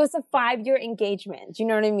 But it was a 5-year engagement. Do you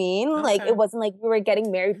know what I mean? Okay. Like, it wasn't like we were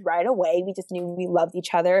getting married right away. We just knew we loved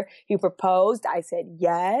each other. He proposed. I said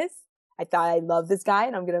yes. I thought I love this guy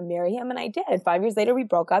and I'm gonna marry him, and I did. 5 years later, we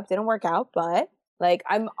broke up. Didn't work out, but like,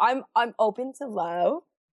 I'm open to love.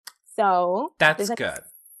 So That's there's good.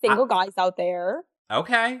 single guys out there.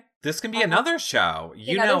 Okay. This can be another show.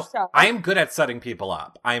 Show. I am good at setting people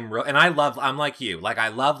up. I'm like you. Like, I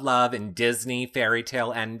love love and Disney fairy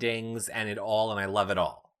tale endings and it all, and I love it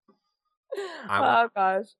all. Oh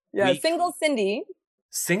gosh. Yeah. Single Sindy.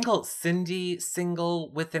 Single Sindy,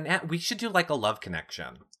 single with an we should do like a love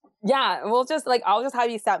connection. Yeah, we'll just I'll just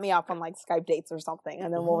have you set me up on like Skype dates or something,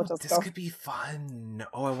 and then we'll just This could be fun.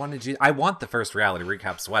 Oh, I want the first reality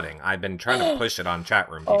recap's wedding. I've been trying to push it on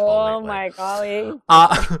chat room people lately. My golly.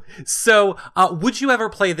 So, would you ever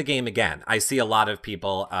play the game again? I see a lot of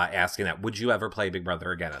people asking that. Would you ever play Big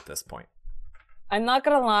Brother again at this point? I'm not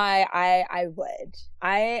gonna lie, I would.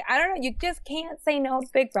 I don't know. You just can't say no to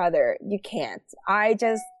Big Brother. You can't.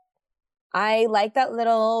 I like that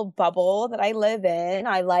little bubble that I live in.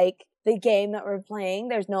 I like the game that we're playing.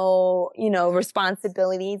 There's no,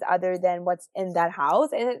 responsibilities other than what's in that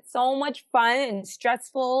house. And it's so much fun and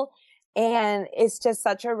stressful. And it's just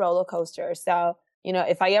such a roller coaster. So,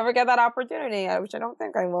 if I ever get that opportunity, which I don't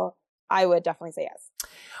think I will, I would definitely say yes.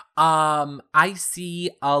 I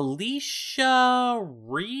see Alicia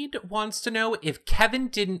Reed wants to know, if Kevin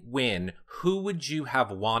didn't win, who would you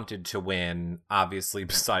have wanted to win, obviously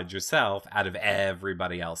besides yourself, out of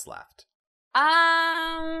everybody else left?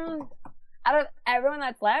 Out of everyone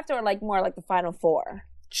that's left, or like more like the final four?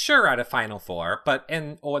 Sure, out of final four, but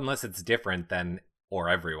unless it's different than or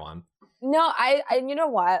everyone. No, I you know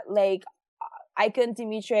what? Like, Ika and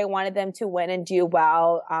Dimitri, I wanted them to win and do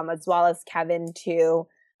well, as well as Kevin too.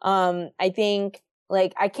 I think,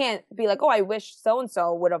 like, I can't be like, oh, I wish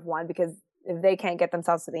so-and-so would have won, because if they can't get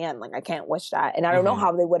themselves to the end, like, I can't wish that. And I don't know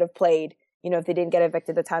how they would have played, if they didn't get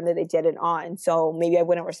evicted the time that they did it on. So maybe I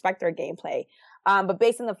wouldn't respect their gameplay. But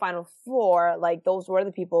based on the final four, like, those were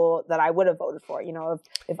the people that I would have voted for.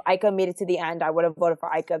 If Ika made it to the end, I would have voted for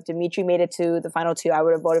Ika. If Dimitri made it to the final two, I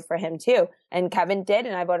would have voted for him too. And Kevin did,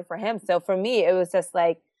 and I voted for him. So for me, it was just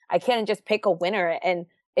like, I can't just pick a winner. And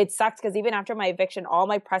it sucks because even after my eviction, all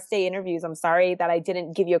my press day interviews, I'm sorry that I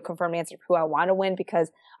didn't give you a confirmed answer for who I want to win, because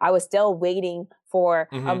I was still waiting for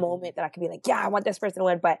a moment that I could be like, yeah, I want this person to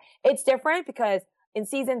win. But it's different because in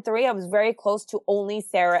season 3, I was very close to only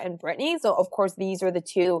Sarah and Brittany. So, of course, these were the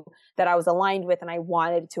two that I was aligned with and I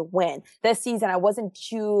wanted to win. This season, I wasn't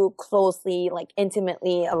too closely, like,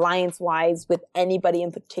 intimately, alliance-wise with anybody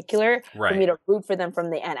in particular for me to root for them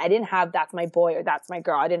from the end. I didn't have that's my boy or that's my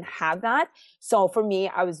girl. I didn't have that. So, for me,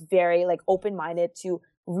 I was very, like, open-minded to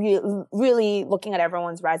really looking at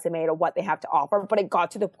everyone's resume to what they have to offer. But it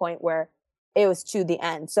got to the point where it was to the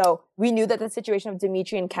end. So we knew that the situation of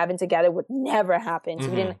Dimitri and Kevin together would never happen. So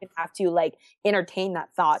we didn't have to, like, entertain that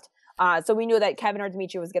thought. So we knew that Kevin or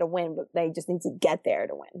Dimitri was going to win, but they just need to get there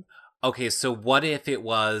to win. Okay, so what if it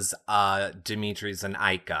was Dimitri's and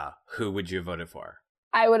Ika? Who would you have voted for?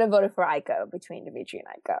 I would have voted for Ika between Dimitri and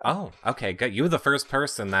Ika. Oh, okay, good. You were the first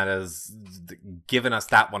person that has given us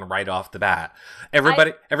that one right off the bat.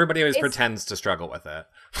 Everybody always pretends to struggle with it.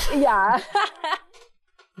 Yeah.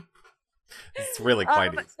 It's really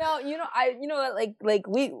quite easy. No, I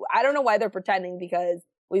don't know why they're pretending, because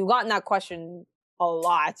we've gotten that question a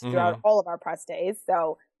lot throughout all of our press days.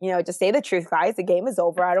 So, just say the truth, guys. The game is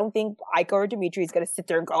over. I don't think Ika or Dimitri is going to sit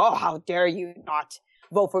there and go, oh, how dare you not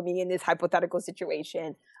vote for me in this hypothetical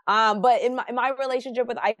situation. But in my relationship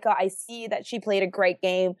with Ika, I see that she played a great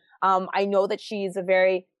game. I know that she's have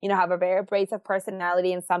a very abrasive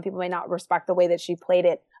personality, and some people may not respect the way that she played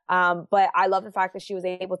it. But I love the fact that she was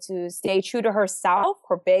able to stay true to herself,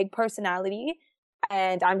 her big personality.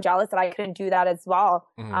 And I'm jealous that I couldn't do that as well.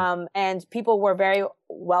 And people were very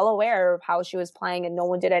well aware of how she was playing, and no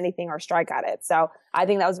one did anything or strike at it. So I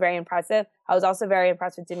think that was very impressive. I was also very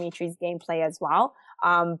impressed with Dimitri's gameplay as well.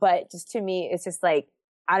 But just to me, it's just like,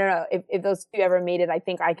 I don't know, if those two ever made it, I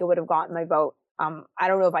think Ika would have gotten my vote. I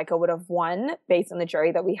don't know if Ika would have won based on the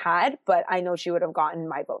jury that we had, but I know she would have gotten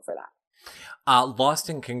my vote for that. Lost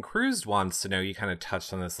and Concruised wants to know, you kind of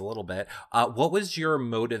touched on this a little bit. What was your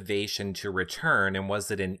motivation to return, and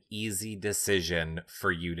was it an easy decision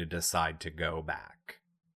for you to decide to go back?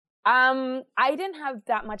 I didn't have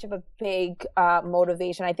that much of a big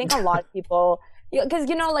motivation. I think a lot of people, because,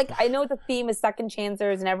 like, I know the theme is second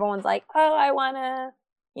chancers, and everyone's like, oh, I want to,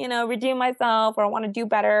 redeem myself, or I want to do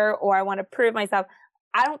better, or I want to prove myself.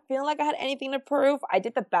 I don't feel like I had anything to prove. I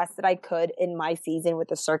did the best that I could in my season with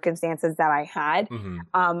the circumstances that I had. Mm-hmm.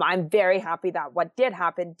 I'm very happy that what did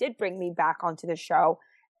happen did bring me back onto the show.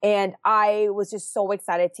 And I was just so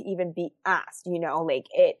excited to even be asked, you know, like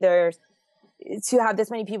to have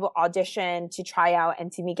this many people audition, to try out,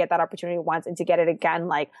 and to me get that opportunity once and to get it again.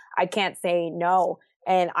 Like, I can't say no.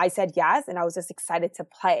 And I said yes, and I was just excited to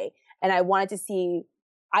play. And I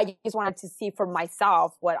just wanted to see for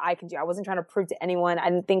myself what I can do. I wasn't trying to prove to anyone. I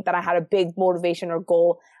didn't think that I had a big motivation or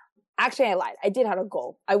goal. Actually, I lied. I did have a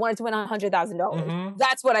goal. I wanted to win $100,000. Mm-hmm.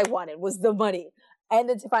 That's what I wanted, was the money. And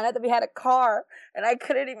then to find out that we had a car, and I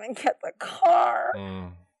couldn't even get the car.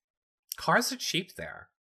 Cars are cheap there.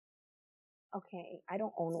 Okay, I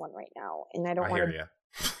don't own one right now, and I don't I want hear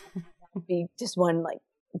to be just one, like,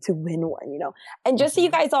 to win one, you know. And just so you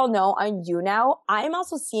guys all know, on You Now, I am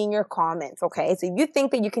also seeing your comments, okay? So if you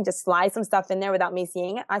think that you can just slide some stuff in there without me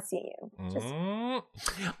seeing it, I see you.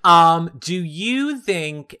 Do you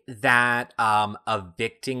think that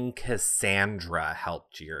evicting Cassandra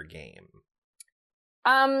helped your game?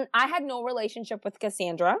 I had no relationship with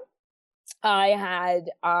Cassandra. I had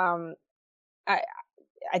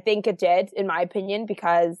I think it did, in my opinion,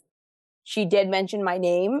 because she did mention my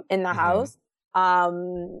name in the house.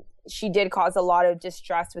 She did cause a lot of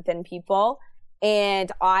distress within people,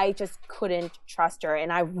 and I just couldn't trust her.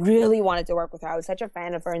 And I really wanted to work with her. I was such a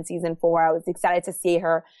fan of her in season 4. I was excited to see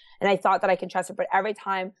her, and I thought that I could trust her. But every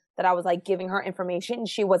time that I was like giving her information,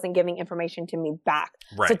 she wasn't giving information to me back.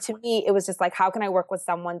 Right. So to me, it was just like, how can I work with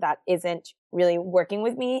someone that isn't really working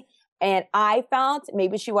with me? And I felt,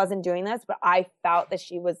 maybe she wasn't doing this, but I felt that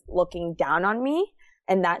she was looking down on me,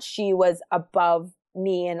 and that she was above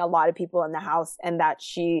me and a lot of people in the house, and that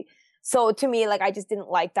so to me, like, I just didn't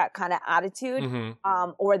like that kind of attitude,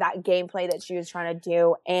 or that gameplay that she was trying to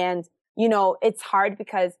do. And, you know, it's hard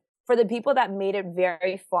because for the people that made it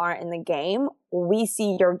very far in the game, we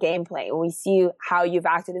see your gameplay. We see how you've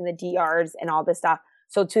acted in the DRs and all this stuff.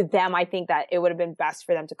 So to them, I think that it would have been best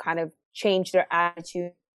for them to kind of change their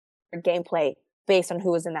attitude or gameplay based on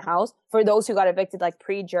who was in the house. For those who got evicted, like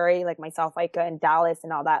pre-jury, like myself, Ika, and Dallas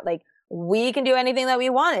and all that, like, we can do anything that we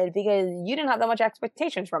wanted because you didn't have that much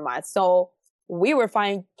expectations from us. So we were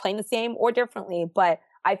fine playing the same or differently. But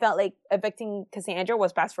I felt like evicting Cassandra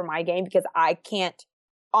was best for my game because I can't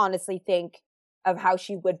honestly think of how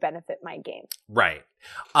she would benefit my game. Right.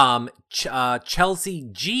 Chelsea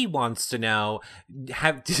G wants to know,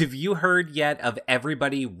 have you heard yet of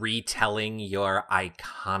everybody retelling your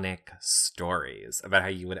iconic stories about how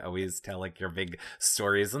you would always tell like your big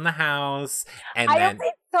stories in the house? And I then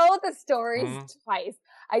only told the stories twice.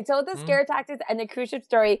 I told the scare tactics and the cruise ship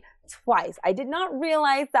story twice. I did not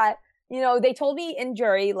realize that, you know, they told me in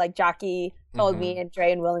jury, like Jackie told me, and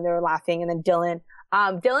Dre and Will, and they were laughing, and then Dylan.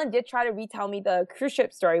 Dylan did try to retell me the cruise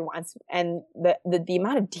ship story once, and the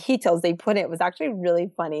amount of details they put in it was actually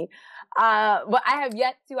really funny. But I have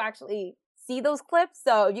yet to actually see those clips.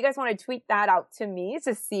 So if you guys want to tweet that out to me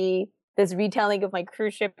to see this retelling of my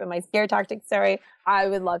cruise ship and my scare tactics story, I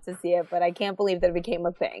would love to see it, but I can't believe that it became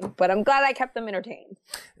a thing. But I'm glad I kept them entertained.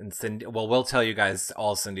 And Sindy, well, we'll tell you guys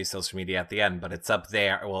all Cindy's social media at the end, but it's up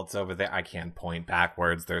there. Well, it's over there. I can't point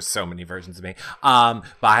backwards. There's so many versions of me. But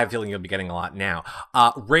I have a feeling you'll be getting a lot now.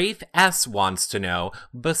 Rafe S wants to know,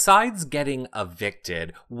 besides getting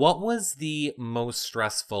evicted, what was the most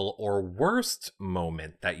stressful or worst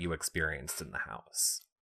moment that you experienced in the house?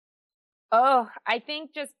 Oh, I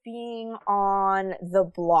think just being on the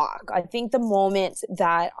block. I think the moment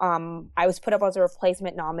that I was put up as a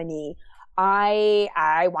replacement nominee, I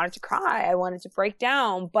wanted to cry. I wanted to break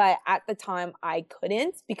down, but at the time I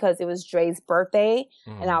couldn't because it was Dre's birthday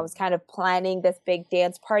and I was kind of planning this big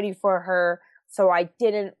dance party for her. So I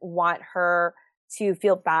didn't want her to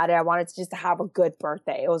feel bad. I wanted to just have a good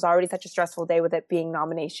birthday. It was already such a stressful day with it being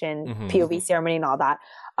nomination, POV ceremony and all that.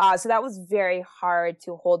 So that was very hard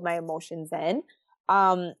to hold my emotions in.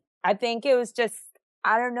 I think it was just,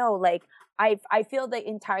 I don't know, like I feel the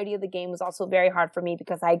entirety of the game was also very hard for me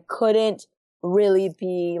because I couldn't really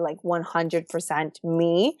be like 100%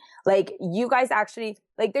 me. Like you guys actually,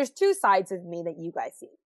 like there's two sides of me that you guys see.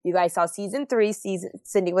 You guys saw season 3,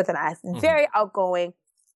 Sindy with an S, very outgoing,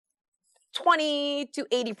 20 to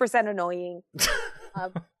 80% annoying,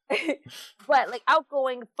 but like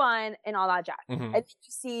outgoing, fun, and all that jazz. And then you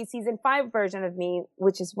see season 5 version of me,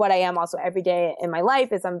 which is what I am also every day in my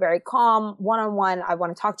life, is I'm very calm, one-on-one. I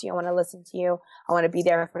want to talk to you. I want to listen to you. I want to be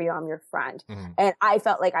there for you. I'm your friend. And I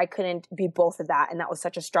felt like I couldn't be both of that. And that was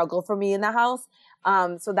such a struggle for me in the house.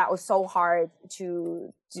 So that was so hard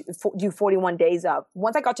to do 41 days of.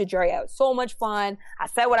 Once I got to jury, it was so much fun. I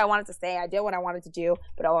said what I wanted to say. I did what I wanted to do,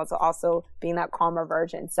 but I was also being that calmer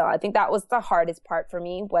version. So I think that was the hardest part for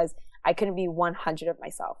me, was I couldn't be 100 of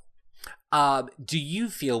myself. Do you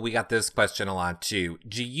feel, we got this question a lot too,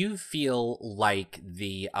 do you feel like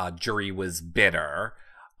the jury was bitter?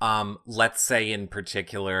 Let's say in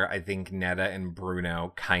particular, I think Netta and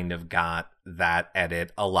Bruno kind of got that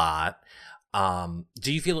edit a lot.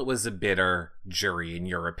 Do you feel it was a bitter jury, in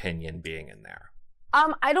your opinion, being in there?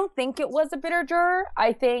 I don't think it was a bitter juror.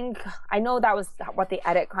 I know that was what the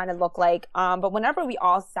edit kind of looked like. But whenever we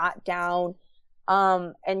all sat down,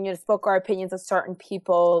 and spoke our opinions of certain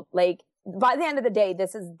people, like, by the end of the day,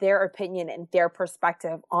 this is their opinion and their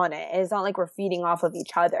perspective on it. And it's not like we're feeding off of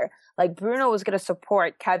each other. Like, Bruno was going to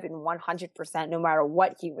support Kevin 100% no matter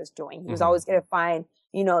what he was doing. He was always going to find,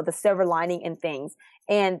 the silver lining in things.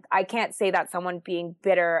 And I can't say that someone being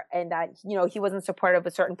bitter and that, he wasn't supportive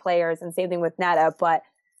of certain players, and same thing with Netta. But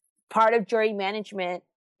part of jury management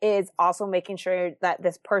is also making sure that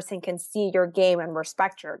this person can see your game and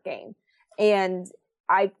respect your game. And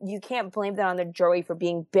you can't blame that on the jury for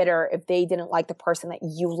being bitter if they didn't like the person that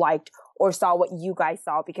you liked or saw what you guys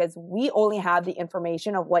saw, because we only have the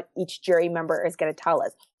information of what each jury member is going to tell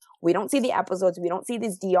us. We don't see the episodes. We don't see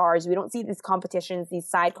these DRs. We don't see these competitions, these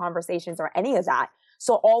side conversations, or any of that.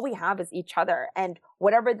 So all we have is each other. And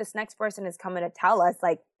whatever this next person is coming to tell us,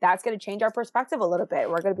 like, that's going to change our perspective a little bit.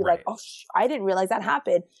 We're going to be like, oh, I didn't realize that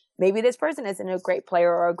happened. Maybe this person isn't a great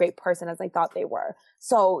player or a great person as I thought they were.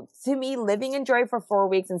 So to me, living in joy for 4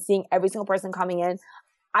 weeks and seeing every single person coming in,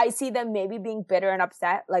 I see them maybe being bitter and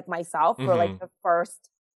upset, like myself, for like the first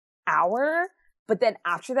hour. But then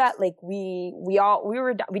after that, like, we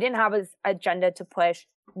didn't have an agenda to push.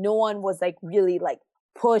 No one was like really like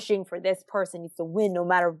pushing for this person needs to win no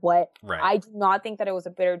matter what. Right. I do not think that it was a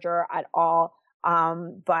bitter juror at all.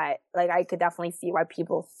 But like, I could definitely see why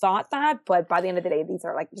people thought that. But by the end of the day, these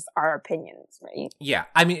are like just our opinions, right? Yeah.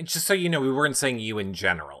 I mean, just so you know, we weren't saying you in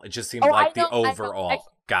general. It just seemed like the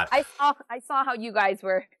overall. Got it. I saw how you guys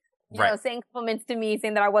were, saying compliments to me,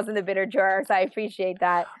 saying that I wasn't a bitter juror. So I appreciate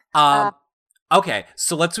that. Okay,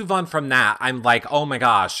 so let's move on from that. I'm like, oh my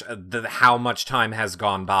gosh, how much time has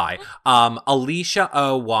gone by. Alicia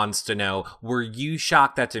O wants to know, were you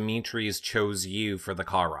shocked that Demetrius chose you for the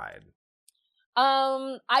car ride?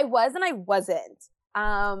 I was and I wasn't.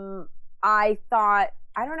 I thought,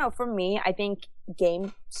 I don't know, for me, I think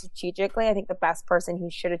game strategically, I think the best person he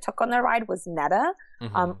should have took on the ride was Netta.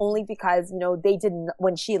 Only because,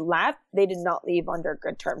 when she left, they did not leave under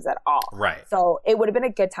good terms at all. Right. So it would have been a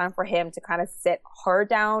good time for him to kind of sit her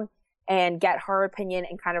down and get her opinion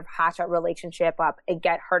and kind of hatch a relationship up and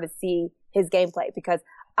get her to see his gameplay, because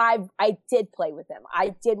I did play with him.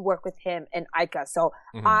 I did work with him in Ica. So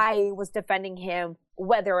I was defending him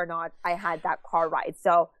whether or not I had that car ride.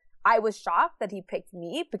 So I was shocked that he picked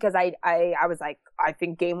me, because I was like, I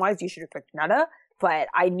think game-wise, you should have picked Netta. But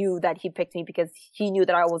I knew that he picked me because he knew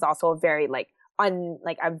that I was also a very I'm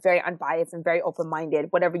very unbiased and very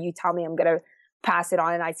open-minded. Whatever you tell me, I'm going to pass it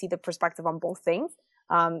on. And I see the perspective on both things.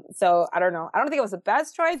 So I don't know. I don't think it was the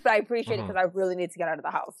best choice, but I appreciate it because I really need to get out of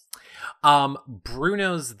the house.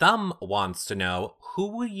 Bruno's Thumb wants to know, who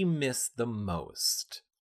will you miss the most?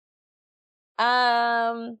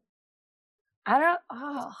 I don't.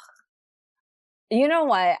 Oh, you know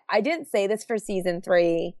what? I didn't say this for season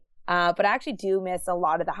 3, but I actually do miss a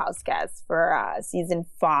lot of the house guests for season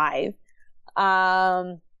 5.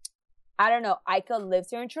 I don't know. Aika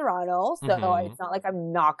lives here in Toronto, so it's not like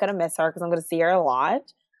I'm not gonna miss her because I'm gonna see her a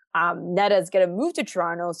lot. Netta's gonna move to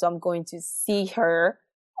Toronto, so I'm going to see her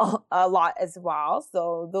a lot as well.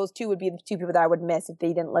 So those two would be the two people that I would miss if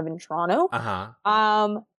they didn't live in Toronto.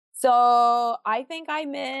 So I think I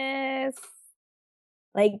miss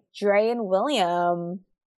like Dre and William.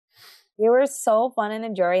 They were so fun in the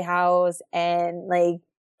jury house, and like,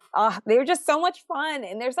 they were just so much fun,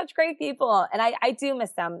 and they're such great people, and I do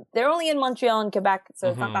miss them. They're only in Montreal and Quebec, so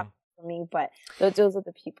it's not that for me, but those are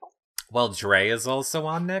the people. Well, Dre is also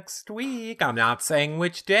on next week. I'm not saying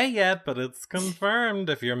which day yet, but it's confirmed.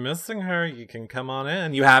 If you're missing her, you can come on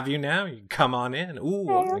in. You now. You can come on in. Ooh,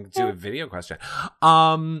 okay. We can do a video question.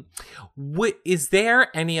 Is there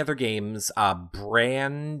any other games?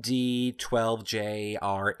 Brandy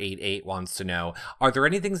 12JR88 wants to know, are there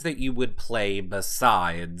any things that you would play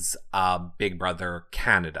besides Big Brother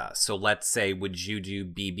Canada? So let's say, would you do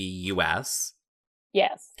BBUS?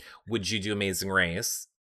 Yes. Would you do Amazing Race?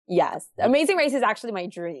 Yes. Amazing Race is actually my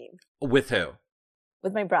dream. With who?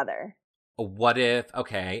 With my brother. What if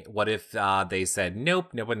they said, nope,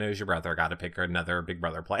 no one knows your brother, gotta pick another Big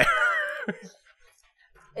Brother player?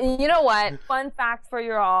 You know what? Fun fact for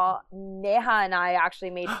you all. Neha and I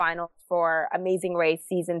actually made finals for Amazing Race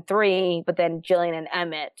season 3, but then Jillian and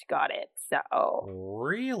Emmett got it. So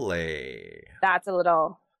Really? that's a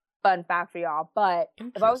little fun fact for y'all. But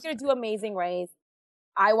if I was going to do Amazing Race,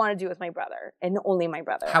 I want to do it with my brother and only my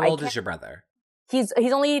brother. How old is your brother? He's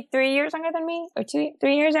only 3 years younger than me, or 3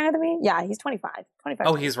 years younger than me. Yeah, he's 25.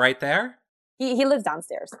 Oh, he's right there? He lives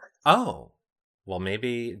downstairs. Oh. Well,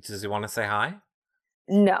 maybe, does he want to say hi?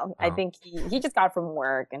 No, I think he just got from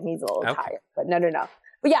work and he's a little tired. But no.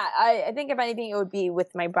 But yeah, I think if anything, it would be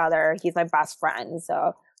with my brother. He's my best friend.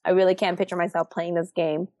 So I really can't picture myself playing this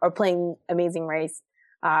game or playing Amazing Race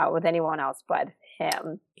with anyone else but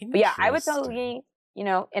him. But yeah, I would totally,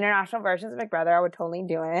 international versions of Big Brother, I would totally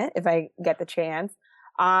do it if I get the chance.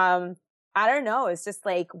 I don't know. It's just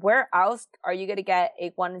like, where else are you going to get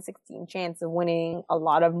a 1 in 16 chance of winning a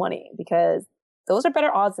lot of money? Because those are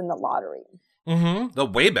better odds than the lottery. Mm-hmm. The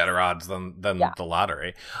way better odds than the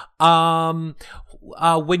lottery.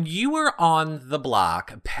 When you were on the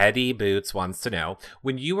block, Petty Boots wants to know,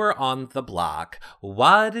 when you were on the block,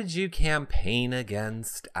 why did you campaign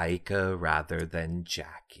against Ika rather than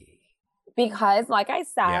Jackie? Because, like I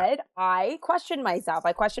said, I questioned myself.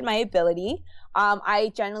 I questioned my ability.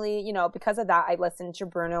 I generally, because of that, I listened to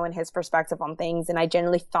Bruno and his perspective on things, and I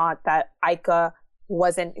generally thought that Ika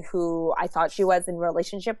wasn't who I thought she was in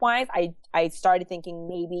relationship wise. I started thinking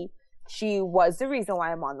maybe she was the reason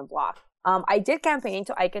why I'm on the block. I did campaign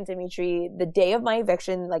to Ike and Dimitri the day of my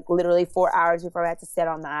eviction, like literally 4 hours before I had to sit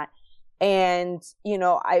on that. And,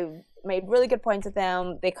 I made really good points with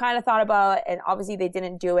them. They kind of thought about it, and obviously they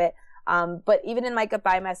didn't do it. But even in my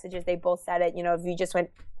goodbye messages, they both said it,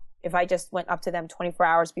 if I just went up to them 24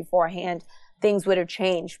 hours beforehand, things would have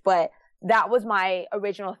changed. But that was my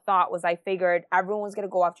original thought, was I figured everyone was going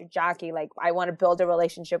to go after Jackie. Like, I want to build a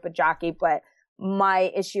relationship with Jackie, but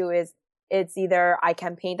my issue is it's either I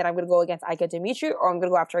campaign that I'm going to go against Ika Dimitri or I'm going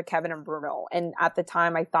to go after Kevin and Bruno. And at the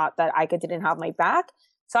time, I thought that Ika didn't have my back.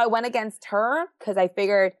 So I went against her because I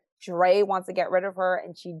figured Dre wants to get rid of her,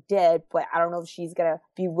 and she did, but I don't know if she's going to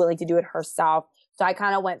be willing to do it herself. So I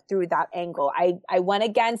kind of went through that angle. I went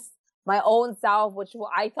against my own self, which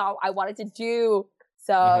I thought I wanted to do.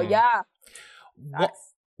 So, yeah.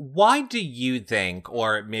 Why do you think,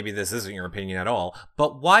 or maybe this isn't your opinion at all,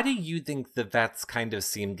 but why do you think the vets kind of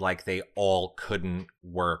seemed like they all couldn't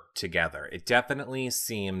work together? It definitely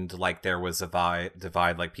seemed like there was a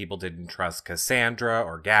divide, like people didn't trust Cassandra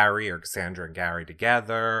or Gary, or Cassandra and Gary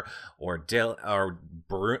together, or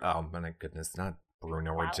Bruno, oh my goodness, not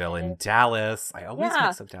Bruno or Dylan, Dallas. I always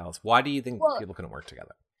mix up Dallas. Why do you think people couldn't work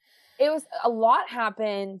together? It was a lot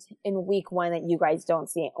happened in week 1 that you guys don't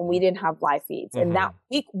see, and we didn't have live feeds. And that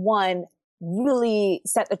week 1 really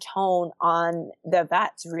set the tone on the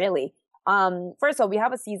vets, really. First of all, we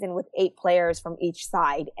have a season with 8 players from each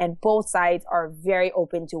side, and both sides are very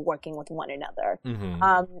open to working with one another.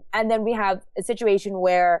 And then we have a situation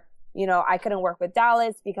where, I couldn't work with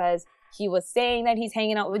Dallas because he was saying that he's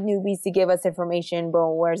hanging out with newbies to give us information, but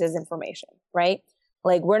where's his information, right?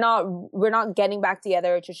 Like, we're not getting back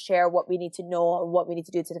together to share what we need to know and what we need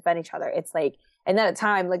to do to defend each other. It's like, and at a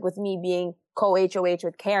time, like with me being co-HOH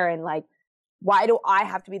with Karen, like, why do I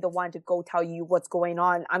have to be the one to go tell you what's going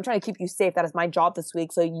on? I'm trying to keep you safe. That is my job this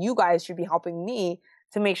week. So you guys should be helping me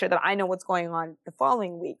to make sure that I know what's going on the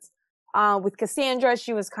following weeks. With Cassandra,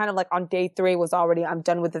 she was kind of like on day 3 was already, I'm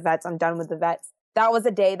done with the vets. I'm done with the vets. That was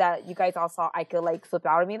the day that you guys all saw I could like flip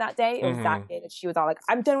out of me that day. It was that day that she was all like,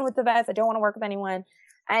 I'm done with the vets. I don't want to work with anyone.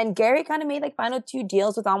 And Gary kind of made like final 2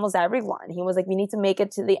 deals with almost everyone. He was like, we need to make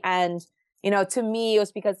it to the end. To me, it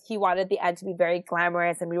was because he wanted the end to be very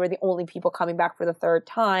glamorous and we were the only people coming back for the 3rd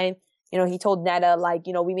time. He told Netta, like,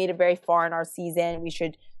 we made it very far in our season. We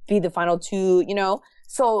should be the final 2,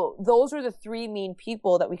 So those were the 3 main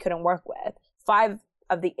people that we couldn't work with. 5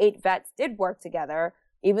 of the 8 vets did work together.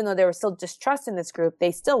 Even though there was still distrust in this group,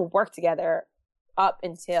 they still worked together up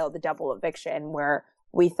until the double eviction, where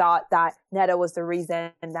we thought that Netta was the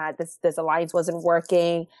reason that this alliance wasn't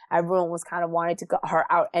working. Everyone was kind of wanting to get her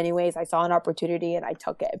out anyways. I saw an opportunity and I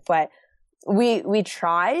took it. But we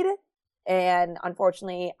tried, and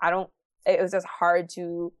unfortunately, it was just hard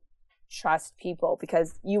to trust people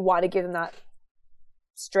because you want to give them that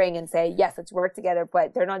string and say, yes, let's work together,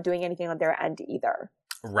 but they're not doing anything on their end either.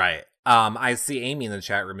 Right. I see Amy in the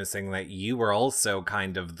chat room is saying that you were also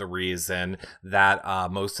kind of the reason that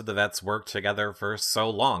most of the vets worked together for so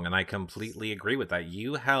long, and I completely agree with that.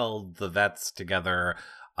 You held the vets together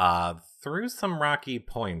through some rocky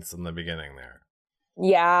points in the beginning there.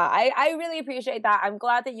 Yeah, I really appreciate that. I'm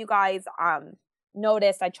glad that you guys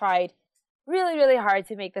noticed. I tried really, really hard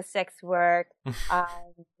to make the 6 work. Um,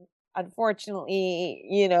 Unfortunately,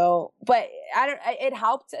 but it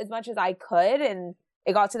helped as much as I could. And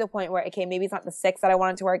it got to the point where, okay, maybe it's not the 6 that I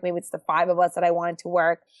wanted to work. Maybe it's the 5 of us that I wanted to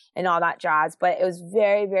work and all that jazz. But it was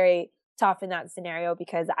very, very tough in that scenario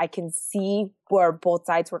because I can see where both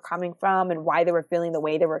sides were coming from and why they were feeling the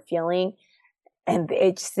way they were feeling. And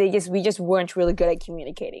we just weren't really good at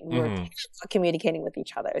communicating. We were communicating with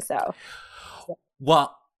each other. So,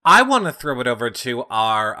 well, I want to throw it over to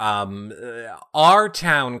our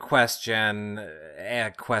town question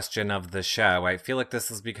of the show. I feel like this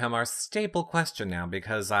has become our staple question now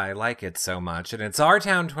because I like it so much. And it's our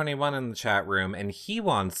town 21 in the chat room, and he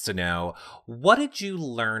wants to know, what did you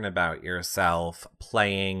learn about yourself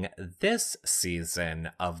playing this season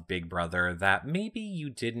of Big Brother that maybe you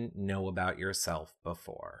didn't know about yourself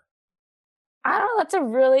before? I don't know. That's a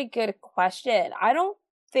really good question. I don't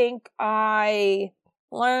think I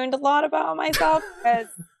learned a lot about myself because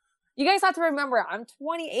you guys have to remember, I'm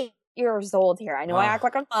 28 years old here. I know I act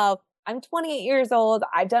like I'm low. I'm 28 years old.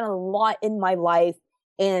 I've done a lot in my life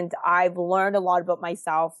and I've learned a lot about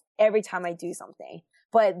myself every time I do something.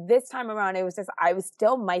 But this time around, I was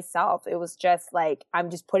still myself. It was just like, I'm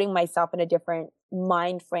just putting myself in a different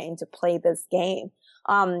mind frame to play this game.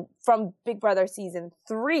 From Big Brother season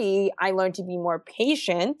 3, I learned to be more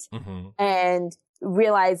patient and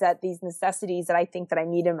realize that these necessities that I think that I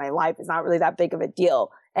need in my life is not really that big of a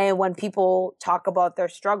deal. And when people talk about their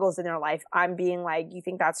struggles in their life, I'm being like, you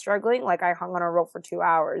think that's struggling? Like, I hung on a rope for 2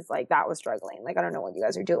 hours. Like, that was struggling. Like, I don't know what you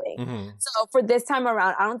guys are doing. So for this time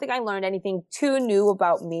around, I don't think I learned anything too new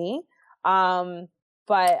about me.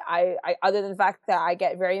 But I other than the fact that I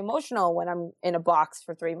get very emotional when I'm in a box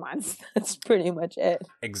for 3 months. That's pretty much it.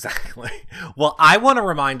 Exactly. Well, I want to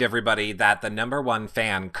remind everybody that the #1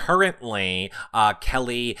 fan currently,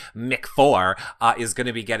 Kelly McFour, is going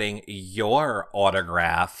to be getting your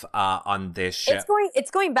autograph on this show.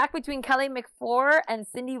 It's going back between Kelly McFour and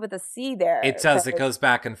Sindy with a C there. It does. It goes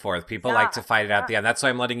back and forth. People like to fight it out at the end. That's why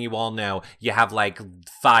I'm letting you all know. You have like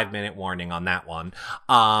 5-minute warning on that one.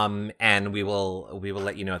 And we will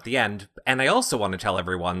let you know at the end. And I also want to tell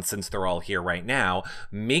everyone, since they're all here right now,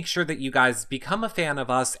 make sure that you guys become a fan of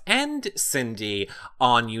us and Sindy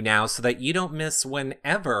on YouNow so that you don't miss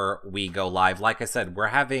whenever we go live. Like I said, we're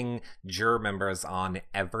having juror members on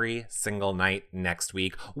every single night next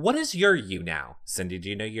week. What is your YouNow, Sindy? Do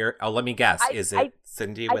you know your? Oh, let me guess. Is it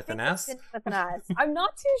Sindy with an S? Sindy with an S. I'm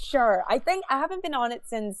not too sure. I think I haven't been on it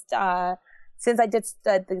since I did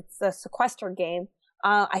the sequester game.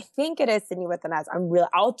 I think it is Sindy with an S.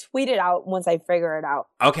 I'll tweet it out once I figure it out.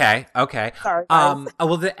 Okay. Sorry, guys.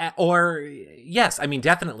 Yes, I mean,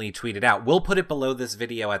 definitely tweet it out. We'll put it below this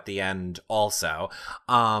video at the end also.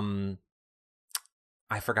 I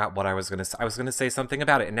forgot what I was going to say. I was going to say something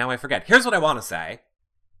about it, and now I forget. Here's what I want to say.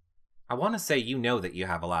 I want to say, you know that you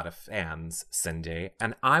have a lot of fans, Sindy,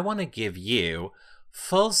 and I want to give you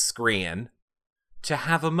full screen to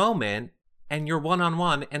have a moment and you're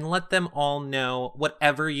one-on-one and let them all know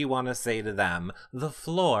whatever you want to say to them. The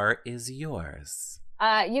floor is yours.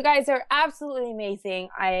 You guys are absolutely amazing.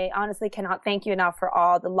 I honestly cannot thank you enough for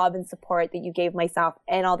all the love and support that you gave myself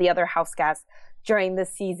and all the other house guests during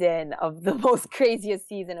this season of the most craziest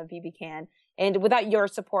season of BBCAN. And without your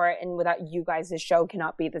support and without you guys, this show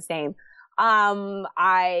cannot be the same.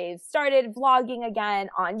 I started vlogging again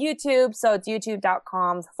on YouTube. So it's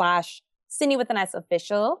youtube.com/Sindy with an S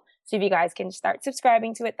official. So if you guys can start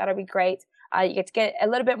subscribing to it, that'll be great. You get to get a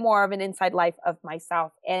little bit more of an inside life of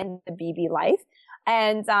myself and the BB life.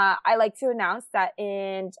 And I like to announce that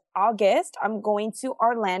in August, I'm going to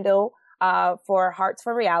Orlando for Hearts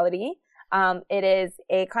for Reality. It is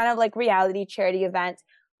a kind of like reality charity event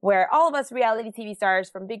where all of us reality TV stars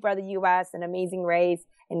from Big Brother US and Amazing Race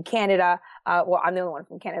in Canada, well, I'm the only one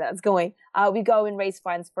from Canada that's going, we go and raise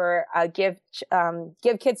funds for Give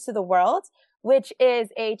Kids to the World, which is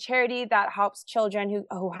a charity that helps children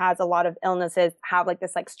who has a lot of illnesses have like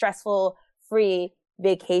this like stressful free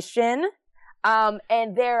vacation.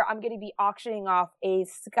 And there I'm going to be auctioning off a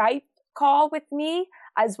Skype call with me,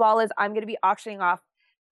 as well as I'm going to be auctioning off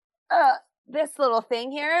this little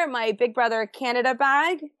thing here, my Big Brother Canada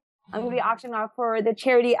bag. I'm going to be auctioning off for the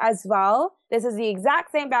charity as well. This is the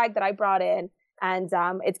exact same bag that I brought in. And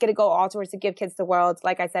it's going to go all towards the Give Kids the World.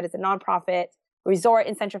 Like I said, it's a nonprofit resort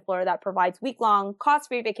in Central Florida that provides week-long,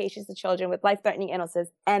 cost-free vacations to children with life-threatening illnesses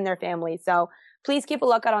and their families. So please keep a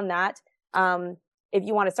lookout on that. If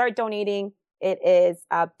you want to start donating, it is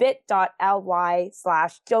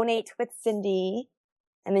bit.ly/donatewithcindy.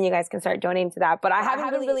 and then you guys can start donating to that. But I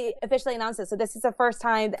haven't really officially announced it. So this is the first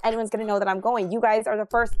time that anyone's going to know that I'm going. You guys are the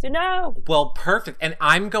first to know. Well, perfect. And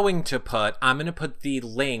I'm going to put the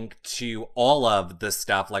link to all of the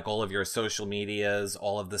stuff, like all of your social medias,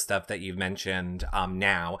 all of the stuff that you've mentioned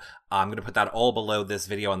now. I'm going to put that all below this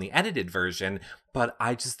video on the edited version. But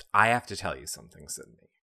I have to tell you something, Sindy.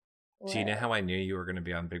 What? Do you know how I knew you were going to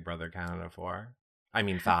be on Big Brother Canada 4? I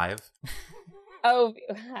mean 5. Oh,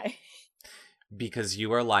 hi. Because you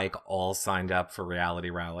were like all signed up for Reality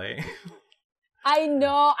Rally. I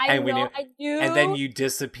know, I knew. And then you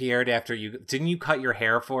disappeared after didn't you cut your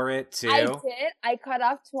hair for it too? I did. I cut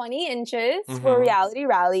off 20 inches for Reality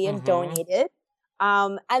Rally and donated.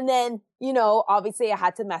 And then, you know, obviously I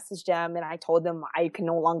had to message them and I told them I can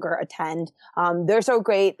no longer attend. They're so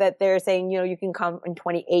great that they're saying, you know, you can come in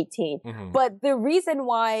 2018. But the reason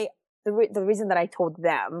why, the reason that I told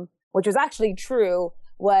them, which was actually true,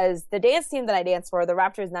 was the dance team that I danced for, the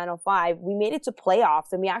Raptors 905, we made it to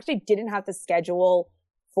playoffs and we actually didn't have to schedule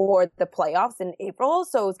for the playoffs in April.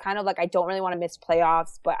 So it was kind of like, I don't really want to miss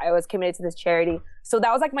playoffs, but I was committed to this charity. So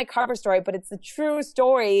that was like my cover story, but it's the true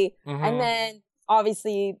story. And then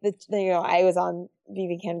obviously, you know, I was on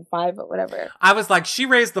BBCAN5, but whatever. I was like, she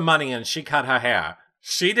raised the money and she cut her hair.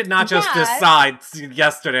 She did not just decide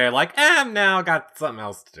yesterday, like, now got something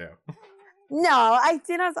else to do. No, I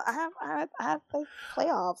didn't. I have like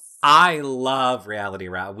playoffs. I love Reality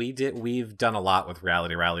Rally. We've done a lot with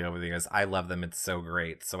Reality Rally over the years. I love them. It's so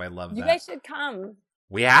great. So I love that. You guys should come.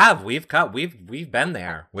 We have. We've been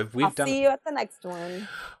there. We've I'll done. see you at the next one.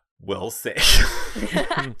 We'll see.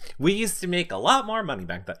 We used to make a lot more money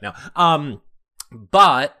back then. No.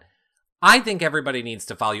 But I think everybody needs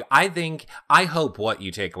to follow you. I hope what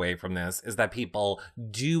you take away from this is that people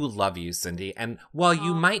do love you, Sindy. And while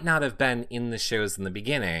you might not have been in the shows in the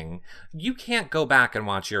beginning, you can't go back and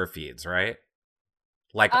watch your feeds, right?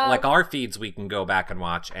 Like our feeds, we can go back and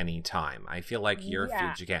watch anytime. I feel like your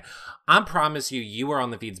feeds, you can't. I promise you were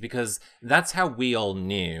on the feeds because that's how we all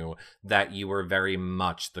knew that you were very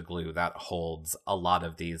much the glue that holds a lot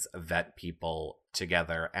of these vet people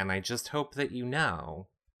together. And I just hope that you know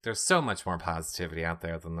there's so much more positivity out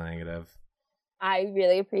there than the negative. I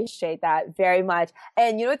really appreciate that very much.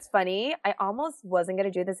 And you know what's funny? I almost wasn't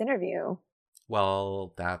going to do this interview.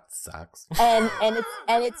 Well, that sucks. and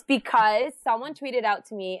it's because someone tweeted out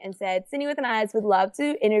to me and said, Sindy with an Eyes would love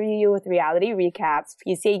to interview you with reality recaps.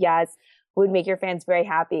 Please say yes. Would make your fans very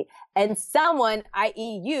happy. And someone,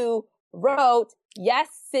 i.e. you, wrote, yes,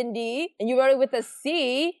 Sindy. And you wrote it with a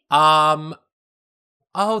C. Oh,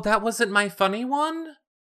 that wasn't my funny one?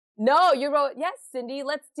 No, you wrote, yes, Sindy,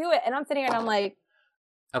 let's do it. And I'm sitting here and I'm like,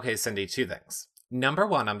 okay, Sindy, 2 things. Number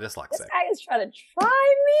 1, I'm dyslexic. This guy is trying to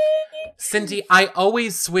try me. Sindy, I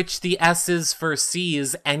always switch the S's for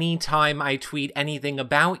C's anytime I tweet anything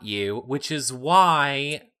about you, which is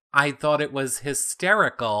why I thought it was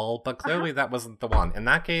hysterical, but clearly that wasn't the one. In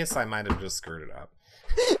that case, I might have just screwed it up.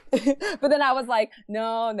 But then I was like,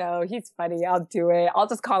 no, he's funny. I'll do it. I'll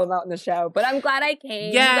just call him out in the show. But I'm glad I came. Yay!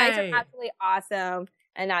 You guys are absolutely awesome.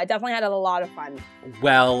 And I definitely had a lot of fun.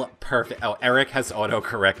 Well, perfect. Oh, Eric has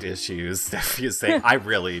autocorrect issues. If you say, I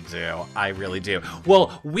really do. I really do.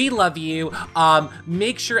 Well, we love you.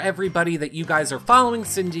 Make sure everybody that you guys are following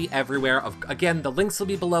Sindy everywhere. Again, the links will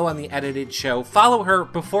be below on the edited show. Follow her.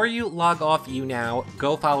 Before you log off YouNow,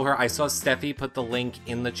 go follow her. I saw Steffi put the link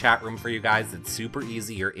in the chat room for you guys. It's super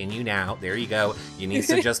easy. You're in YouNow. There you go.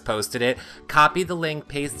 Unisa just posted it. Copy the link,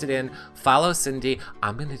 paste it in, follow Sindy.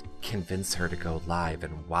 I'm going to convince her to go live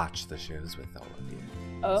and watch the shows with all of you.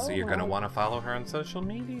 So you're going to want to follow her on social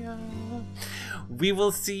media. We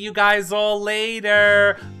will see you guys all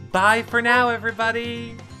later. Bye for now,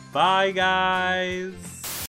 everybody. Bye, guys.